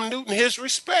give Cam Newton his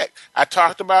respect. I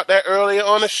talked about that earlier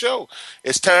on the show.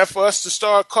 It's time for us to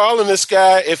start calling this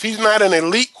guy, if he's not an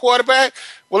elite quarterback,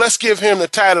 well, let's give him the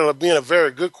title of being a very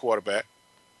good quarterback.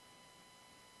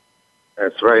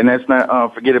 That's right, and let's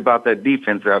not forget about that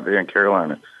defense out there in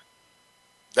Carolina.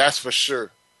 That's for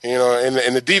sure. You know,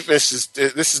 and the defense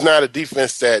this is not a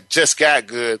defense that just got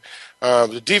good.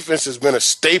 The defense has been a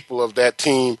staple of that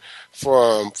team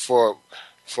for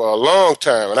a long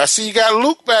time. And I see you got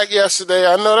Luke back yesterday.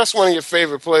 I know that's one of your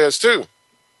favorite players too.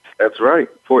 That's right.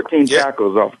 14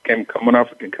 tackles coming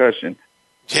off a concussion.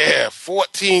 Yeah,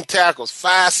 14 tackles,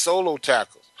 5 solo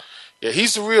tackles. Yeah,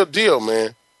 he's the real deal,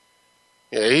 man.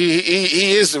 Yeah,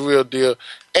 he is the real deal.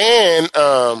 And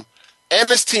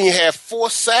this team had 4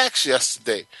 sacks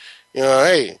yesterday. You know,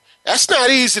 hey, that's not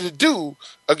easy to do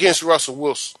against Russell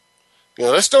Wilson. You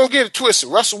know, let's don't get it twisted.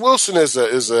 Russell Wilson is a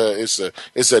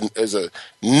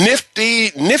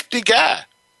nifty guy.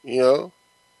 You know.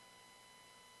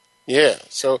 Yeah.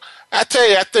 So I tell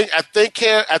you, I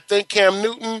think Cam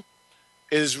Newton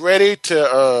is ready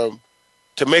to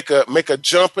make a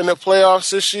jump in the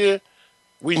playoffs this year.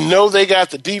 We know they got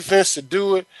the defense to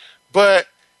do it, but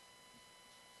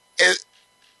is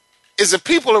the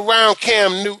people around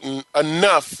Cam Newton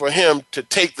enough for him to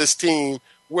take this team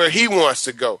where he wants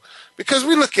to go? Because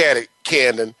we look at it,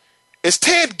 Camden, is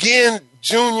Ted Ginn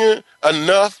Jr.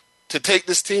 enough to take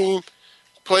this team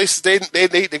places they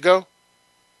need to go?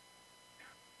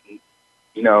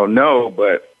 You know, no,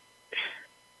 but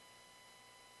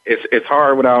it's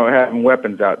hard without having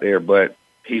weapons out there, but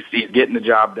he's getting the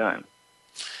job done.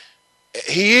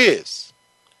 He is.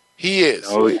 You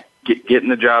know, getting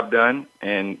the job done,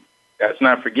 and let's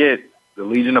not forget the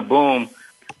Legion of Boom,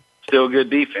 still good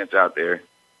defense out there.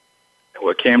 And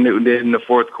what Cam Newton did in the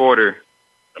fourth quarter,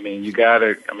 you got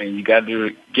to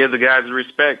give the guys the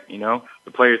respect. You know,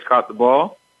 the players caught the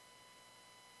ball.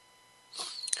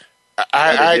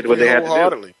 I agree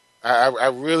wholeheartedly. I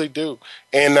really do,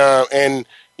 and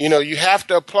you know, you have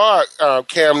to applaud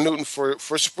Cam Newton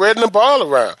for spreading the ball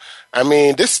around. I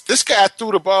mean, this guy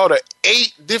threw the ball to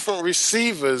 8 different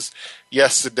receivers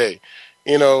yesterday.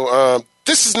 You know,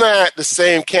 this is not the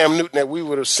same Cam Newton that we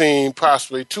would have seen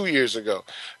possibly 2 years ago.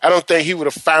 I don't think he would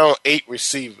have found 8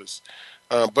 receivers.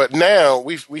 But now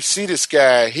we see this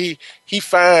guy. He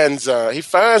finds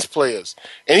players,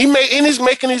 and he's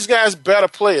making these guys better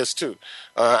players too.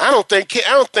 I don't think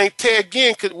Ted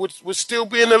Ginn would still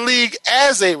be in the league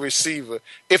as a receiver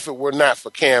if it were not for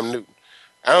Cam Newton.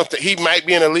 I don't think he might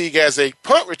be in the league as a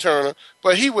punt returner,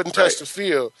 but he wouldn't touch the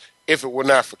field if it were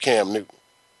not for Cam Newton.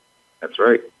 That's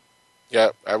right.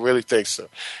 Yeah, I really think so.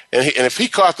 And if he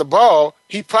caught the ball,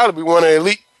 he'd probably be one of the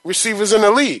elite receivers in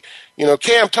the league. You know,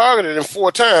 Cam targeted him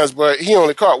 4 times, but he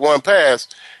only caught 1 pass.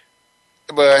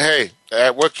 But, hey,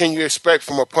 what can you expect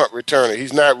from a punt returner?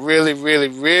 He's not really, really,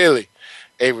 really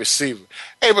a receiver.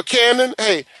 Hey, but Camden,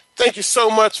 hey, thank you so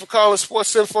much for calling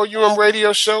Sports Info UM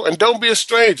Radio Show, and don't be a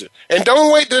stranger. And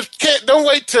don't wait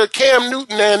till Cam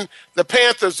Newton and the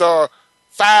Panthers are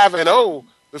 5-0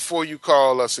 before you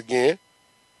call us again.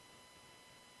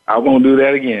 I won't do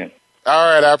that again. All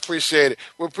right, I appreciate it.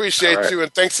 We appreciate you,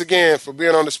 and thanks again for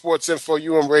being on the Sports Info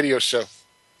UM Radio Show.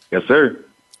 Yes, sir.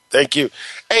 Thank you.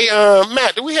 Hey,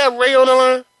 Matt, do we have Ray on the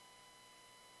line?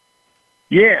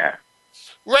 Yeah.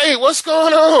 Ray, what's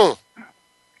going on?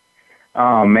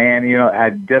 Oh, man, you know, I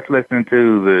just listened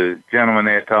to the gentleman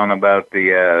there talking about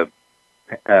the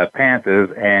Panthers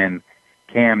and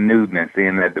Cam Newton and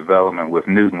seeing that development with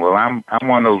Newton. Well, I'm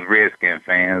one of those Redskin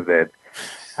fans that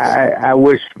I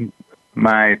wish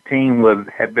my team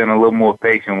had been a little more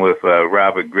patient with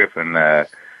Robert Griffin.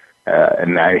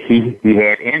 And he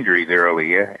had injuries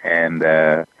earlier, and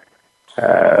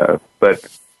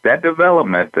but that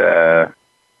development,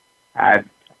 I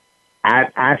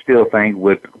still think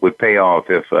would pay off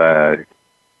if,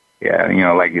 yeah, you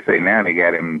know, like you say, now they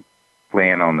got him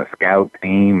playing on the scout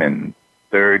team and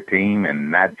third team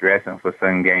and not dressing for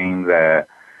some games. A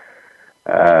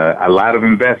lot of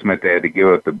investment there to give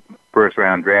up the first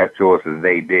round draft choices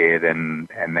they did, and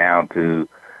now to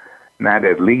not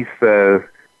at least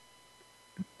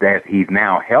that he's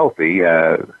now healthy,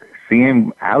 see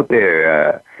him out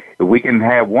there. If we can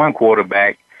have one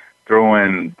quarterback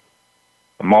throwing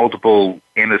multiple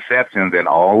interceptions in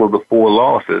all of the 4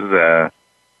 losses,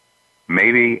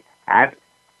 maybe I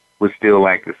would still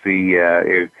like to see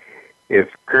if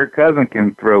Kirk Cousins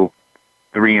can throw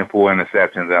 3 and 4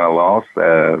 interceptions in a loss,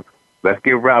 let's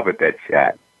give Robert that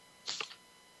shot.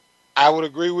 I would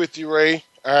agree with you, Ray.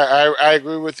 I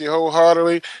agree with you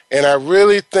wholeheartedly, and I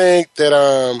really think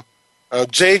that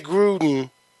Jay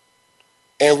Gruden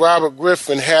and Robert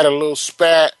Griffin had a little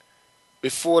spat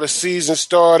before the season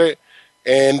started,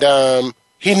 and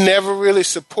he never really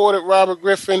supported Robert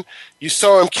Griffin. You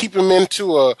saw him keep him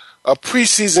into a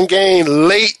preseason game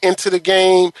late into the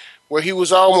game where he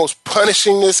was almost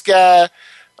punishing this guy.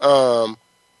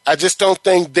 I just don't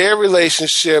think their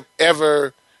relationship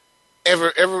ever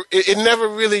it never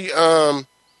really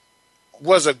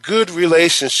was a good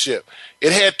relationship.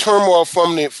 It had turmoil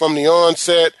from the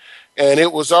onset, and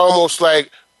it was almost like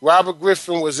Robert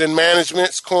Griffin was in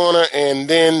management's corner, and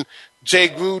then Jay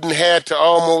Gruden had to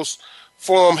almost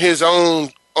form his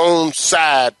own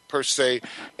side per se,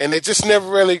 and they just never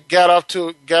really got off to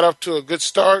a good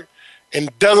start,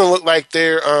 and doesn't look like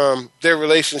their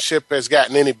relationship has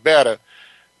gotten any better,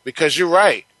 because you're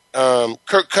right.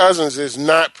 Kirk Cousins is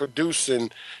not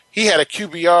producing. He had a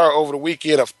QBR over the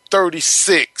weekend of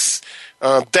 36.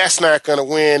 That's not going to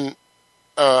win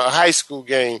a high school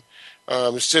game.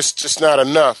 It's just not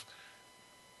enough.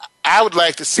 I would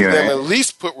like to see them at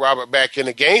least put Robert back in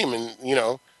the game, and you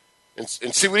know, and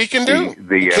see what he can do.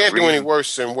 He can't do any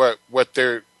worse than what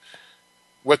they're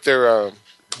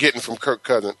getting from Kirk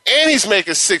Cousins, and he's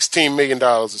making $16 million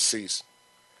a season.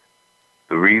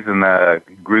 The reason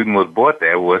Gruden was brought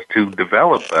there was to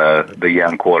develop the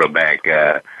young quarterback.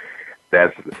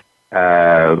 That's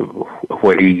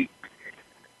what he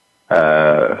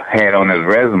had on his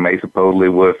resume, supposedly,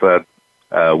 with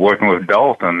working with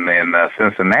Dalton in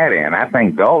Cincinnati. And I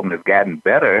think Dalton has gotten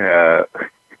better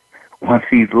once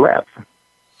he's left.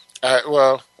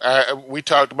 We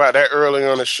talked about that earlier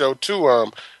on the show,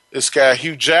 too. This guy,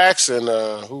 Hugh Jackson,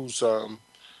 who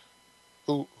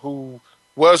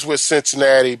was with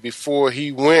Cincinnati before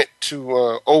he went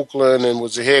to Oakland and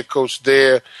was the head coach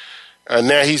there.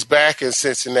 Now he's back in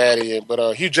Cincinnati.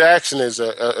 But Hugh Jackson is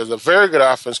a very good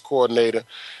offense coordinator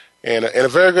and a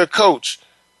very good coach.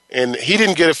 And he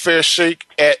didn't get a fair shake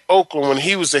at Oakland when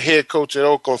he was the head coach at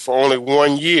Oakland for only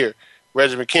 1 year.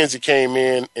 Reggie McKenzie came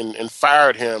in and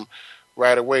fired him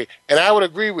right away. And I would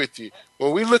agree with you.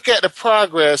 When we look at the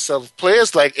progress of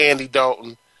players like Andy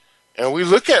Dalton, and we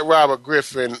look at Robert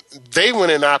Griffin, they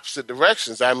went in opposite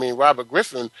directions. I mean, Robert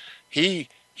Griffin, he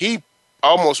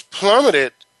almost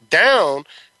plummeted down,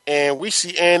 and we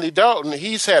see Andy Dalton,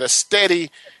 he's had a steady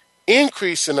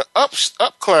increase in the up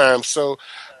climb. So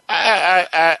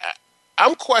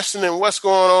I'm questioning what's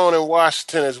going on in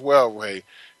Washington as well, Ray.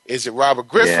 Is it Robert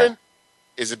Griffin?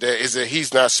 Yeah. Is it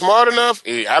he's not smart enough?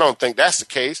 I don't think that's the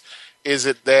case. Is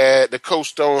it that the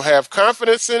coach don't have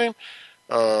confidence in him?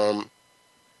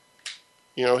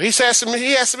 You know, he had some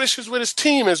issues with his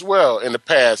team as well in the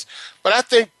past. But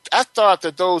I thought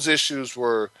that those issues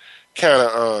were kind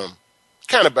of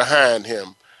kind of behind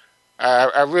him.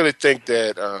 I really think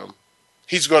that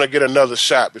he's going to get another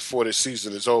shot before the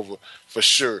season is over for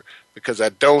sure, because I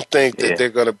don't think that they're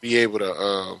going to be able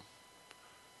to.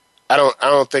 I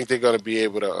don't think they're going to be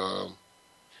able to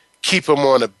keep him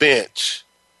on the bench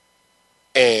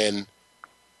and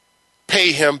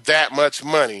pay him that much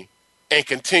money and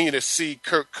continue to see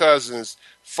Kirk Cousins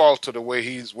falter the way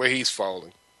he's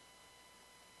falling.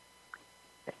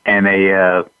 And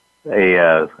a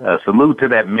salute to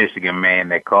that Michigan man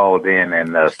that called in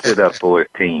and stood up for his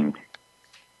team.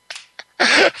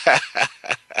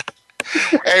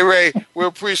 Hey, Ray, we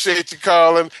appreciate you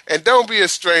calling. And don't be a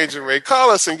stranger, Ray. Call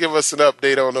us and give us an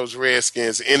update on those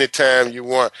Redskins anytime you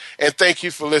want. And thank you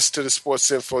for listening to the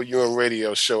Sports Info UM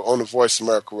radio show on the Voice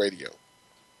America Radio.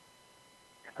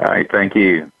 All right, thank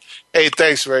you. Hey,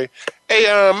 thanks, Ray. Hey,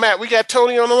 Matt, we got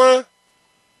Tony on the line?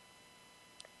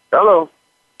 Hello.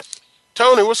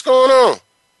 Tony, what's going on?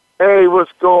 Hey,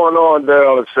 what's going on,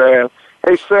 Daryl and Sam?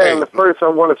 Hey, Sam, the first I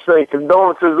want to say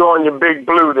condolences on your Big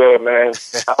Blue there, man.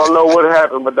 I don't know what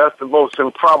happened, but that's the most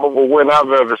improbable win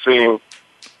I've ever seen.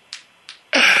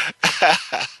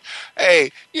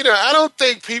 Hey, I don't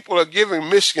think people are giving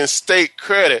Michigan State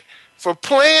credit for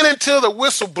playing until the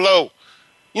whistle blow.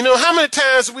 How many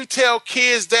times we tell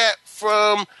kids that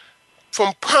from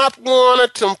Pop Warner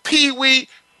to Pee Wee,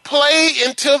 play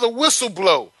until the whistle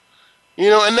blow.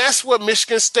 And that's what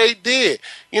Michigan State did.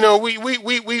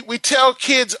 We tell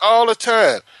kids all the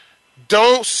time,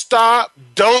 don't stop,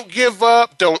 don't give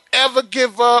up, don't ever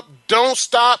give up, don't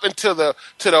stop until the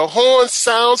horn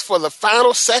sounds for the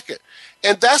final second.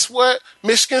 And that's what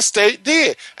Michigan State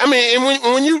did. I mean,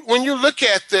 and when you look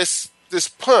at this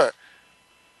punt,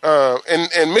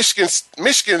 and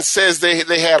Michigan says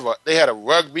they had a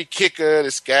rugby kicker.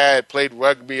 This guy had played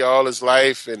rugby all his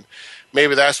life, and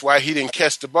maybe that's why he didn't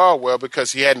catch the ball well,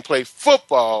 because he hadn't played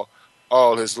football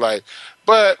all his life.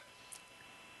 But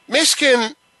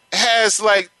Michigan has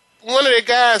one of their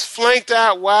guys flanked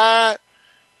out wide,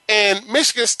 and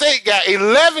Michigan State got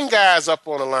 11 guys up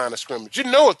on the line of scrimmage. You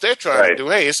know what they're trying to do.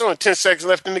 Hey, it's only 10 seconds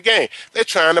left in the game. They're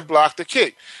trying to block the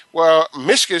kick. Well,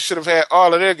 Michigan should have had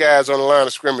all of their guys on the line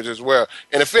of scrimmage as well.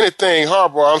 And if anything,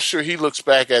 Harbaugh, I'm sure he looks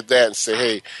back at that and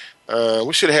say, hey,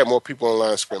 we should have had more people on the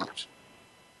line of scrimmage.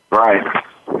 Right.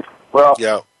 Well,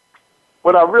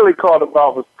 what I really called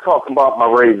about was talking about my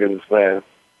Ravens, man.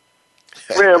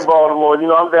 We're in Baltimore.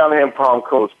 I'm down here in Palm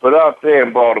Coast, but out there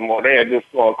in Baltimore, they are just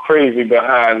going crazy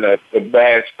behind the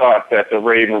bad start that the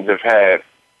Ravens have had.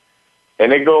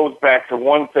 And it goes back to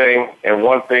one thing and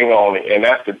one thing only, and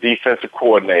that's the defensive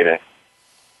coordinator.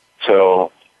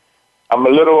 So I'm a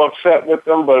little upset with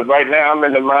them, but right now I'm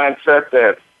in the mindset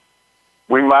that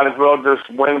we might as well just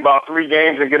win about 3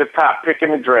 games and get a top pick in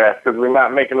the draft, because we're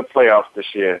not making the playoffs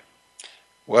this year.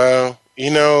 Well,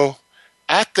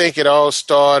 I think it all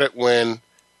started when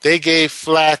they gave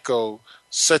Flacco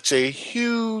such a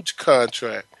huge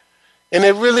contract, and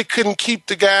they really couldn't keep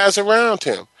the guys around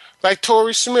him, like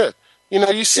Torrey Smith.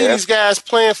 You see these guys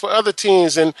playing for other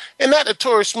teams, and not that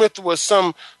Torrey Smith was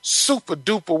some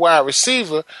super-duper wide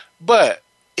receiver, but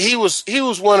he was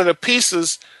one of the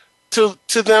pieces to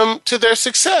their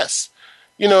success.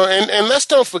 And let's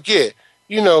don't forget,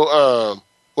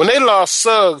 when they lost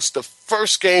Suggs the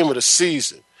first game of the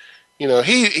season,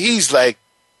 he's like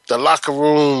the locker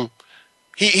room.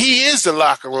 He is the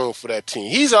locker room for that team.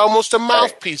 He's almost a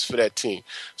mouthpiece for that team.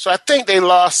 So I think they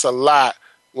lost a lot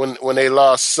when they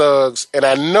lost Suggs, and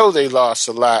I know they lost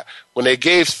a lot when they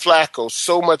gave Flacco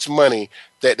so much money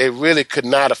that they really could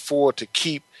not afford to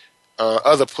keep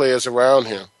other players around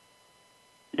him.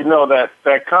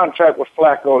 That contract with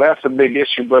Flacco, that's a big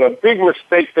issue. But a big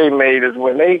mistake they made is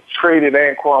when they traded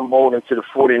Anquan Boldin to the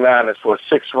 49ers for a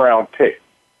 6th-round pick.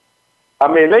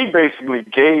 I mean, they basically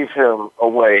gave him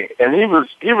away. And he was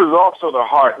also the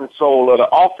heart and soul of the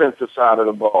offensive side of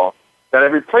the ball. Now, they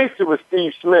replaced it with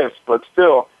Steve Smith, but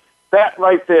still, that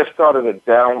right there started a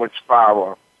downward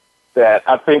spiral that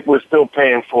I think we're still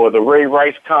paying for. The Ray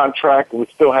Rice contract, we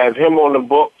still have him on the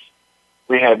books.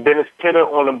 We have Dennis Pitta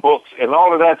on the books, and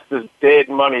all of that's just dead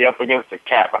money up against the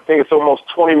cap. I think it's almost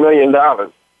 $20 million.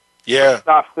 Yeah. It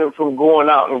stops them from going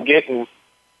out and getting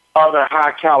other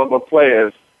high-caliber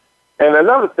players. And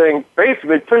another thing,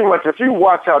 basically, pretty much, if you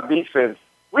watch our defense,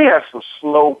 we have some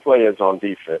slow players on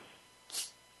defense.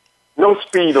 No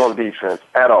speed on defense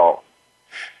at all.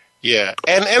 Yeah,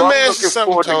 and so man,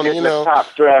 something, Tony, a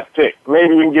top draft pick.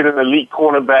 Maybe we can get an elite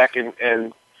cornerback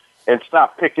and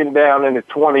stop picking down in the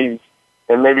 20s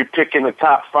and maybe pick in the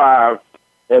top 5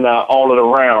 in all of the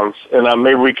rounds, and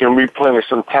maybe we can replenish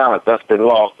some talent that's been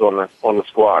lost on the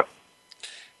squad.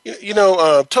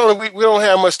 Tony, we don't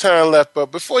have much time left,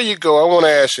 but before you go, I want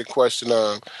to ask you a question.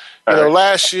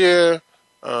 Last year,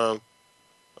 Jim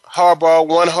Harbaugh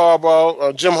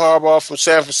from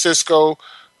San Francisco,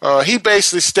 he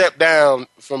basically stepped down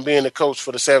from being the coach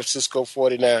for the San Francisco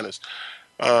 49ers.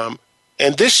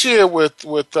 And this year with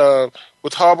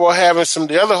Harbaugh having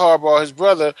the other Harbaugh, his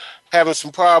brother, having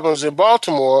some problems in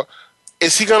Baltimore,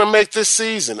 is he going to make this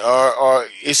season, or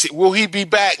will he be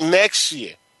back next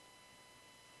year?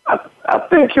 I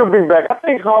think he'll be back. I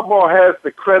think Harbaugh has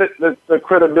the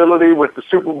credibility with the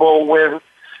Super Bowl win.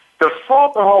 The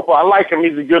fault of Harbaugh, I like him.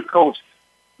 He's a good coach.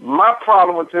 My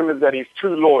problem with him is that he's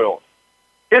too loyal.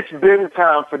 It's been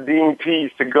time for Dean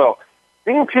Pease to go.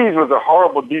 Dean Pease was a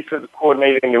horrible defensive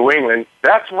coordinator in New England.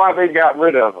 That's why they got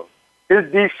rid of him.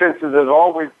 His defenses has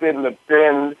always been the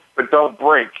bend but don't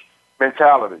break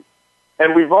mentality.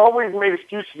 And we've always made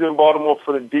excuses in Baltimore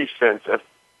for the defense. At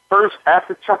first,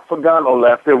 after Chuck Pagano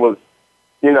left, it was,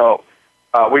 we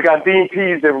got Dean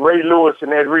Pease and Ray Lewis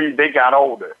and Ed Reed. They got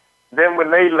older. Then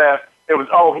when they left, it was,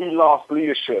 he lost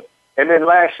leadership. And then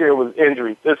last year it was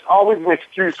injuries. There's always an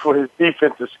excuse for his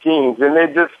defensive schemes, and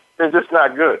they're just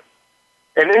not good.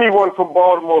 And anyone from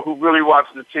Baltimore who really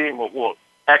watches the team will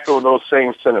echo those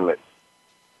same sentiments.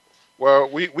 Well,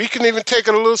 we can even take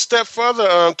it a little step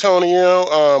further, Tony.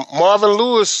 Marvin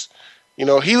Lewis, he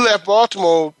left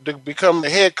Baltimore to become the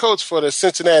head coach for the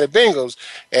Cincinnati Bengals,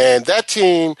 and that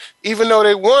team, even though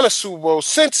they won a Super Bowl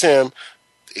since him,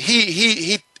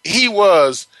 he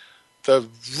was the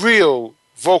real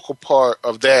vocal part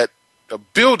of that,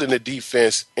 building the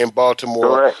defense in Baltimore.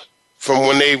 Correct. From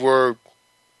when they were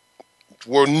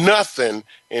nothing,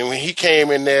 and when he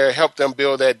came in there, helped them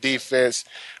build that defense.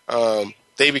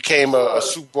 They became a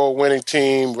Super Bowl winning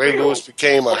team. Ray Lewis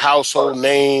became a household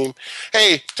name.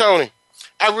 Hey, Tony,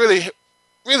 I really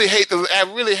hate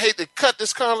to cut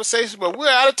this conversation, but we're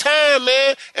out of time,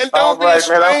 man. And don't be a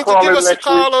stranger. Give us a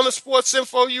call on the Sports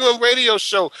Info UM radio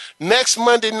show next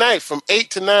Monday night from 8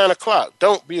 to 9 o'clock.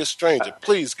 Don't be a stranger.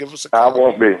 Please give us a call. I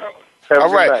won't be.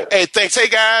 All right. Hey, thanks. Hey,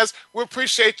 guys, we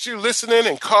appreciate you listening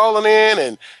and calling in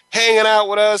and hanging out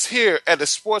with us here at the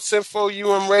Sports Info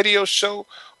UM radio show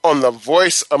on the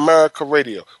Voice America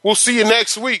Radio. We'll see you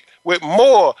next week with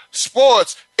more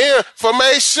sports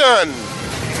information.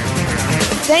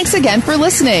 Thanks again for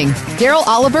listening. Daryl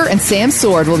Oliver and Sam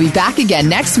Sword will be back again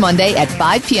next Monday at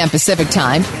 5 p.m. Pacific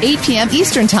Time, 8 p.m.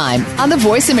 Eastern Time on the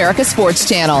Voice America Sports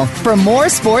Channel for more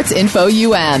Sports Info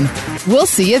UM. We'll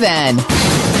see you then.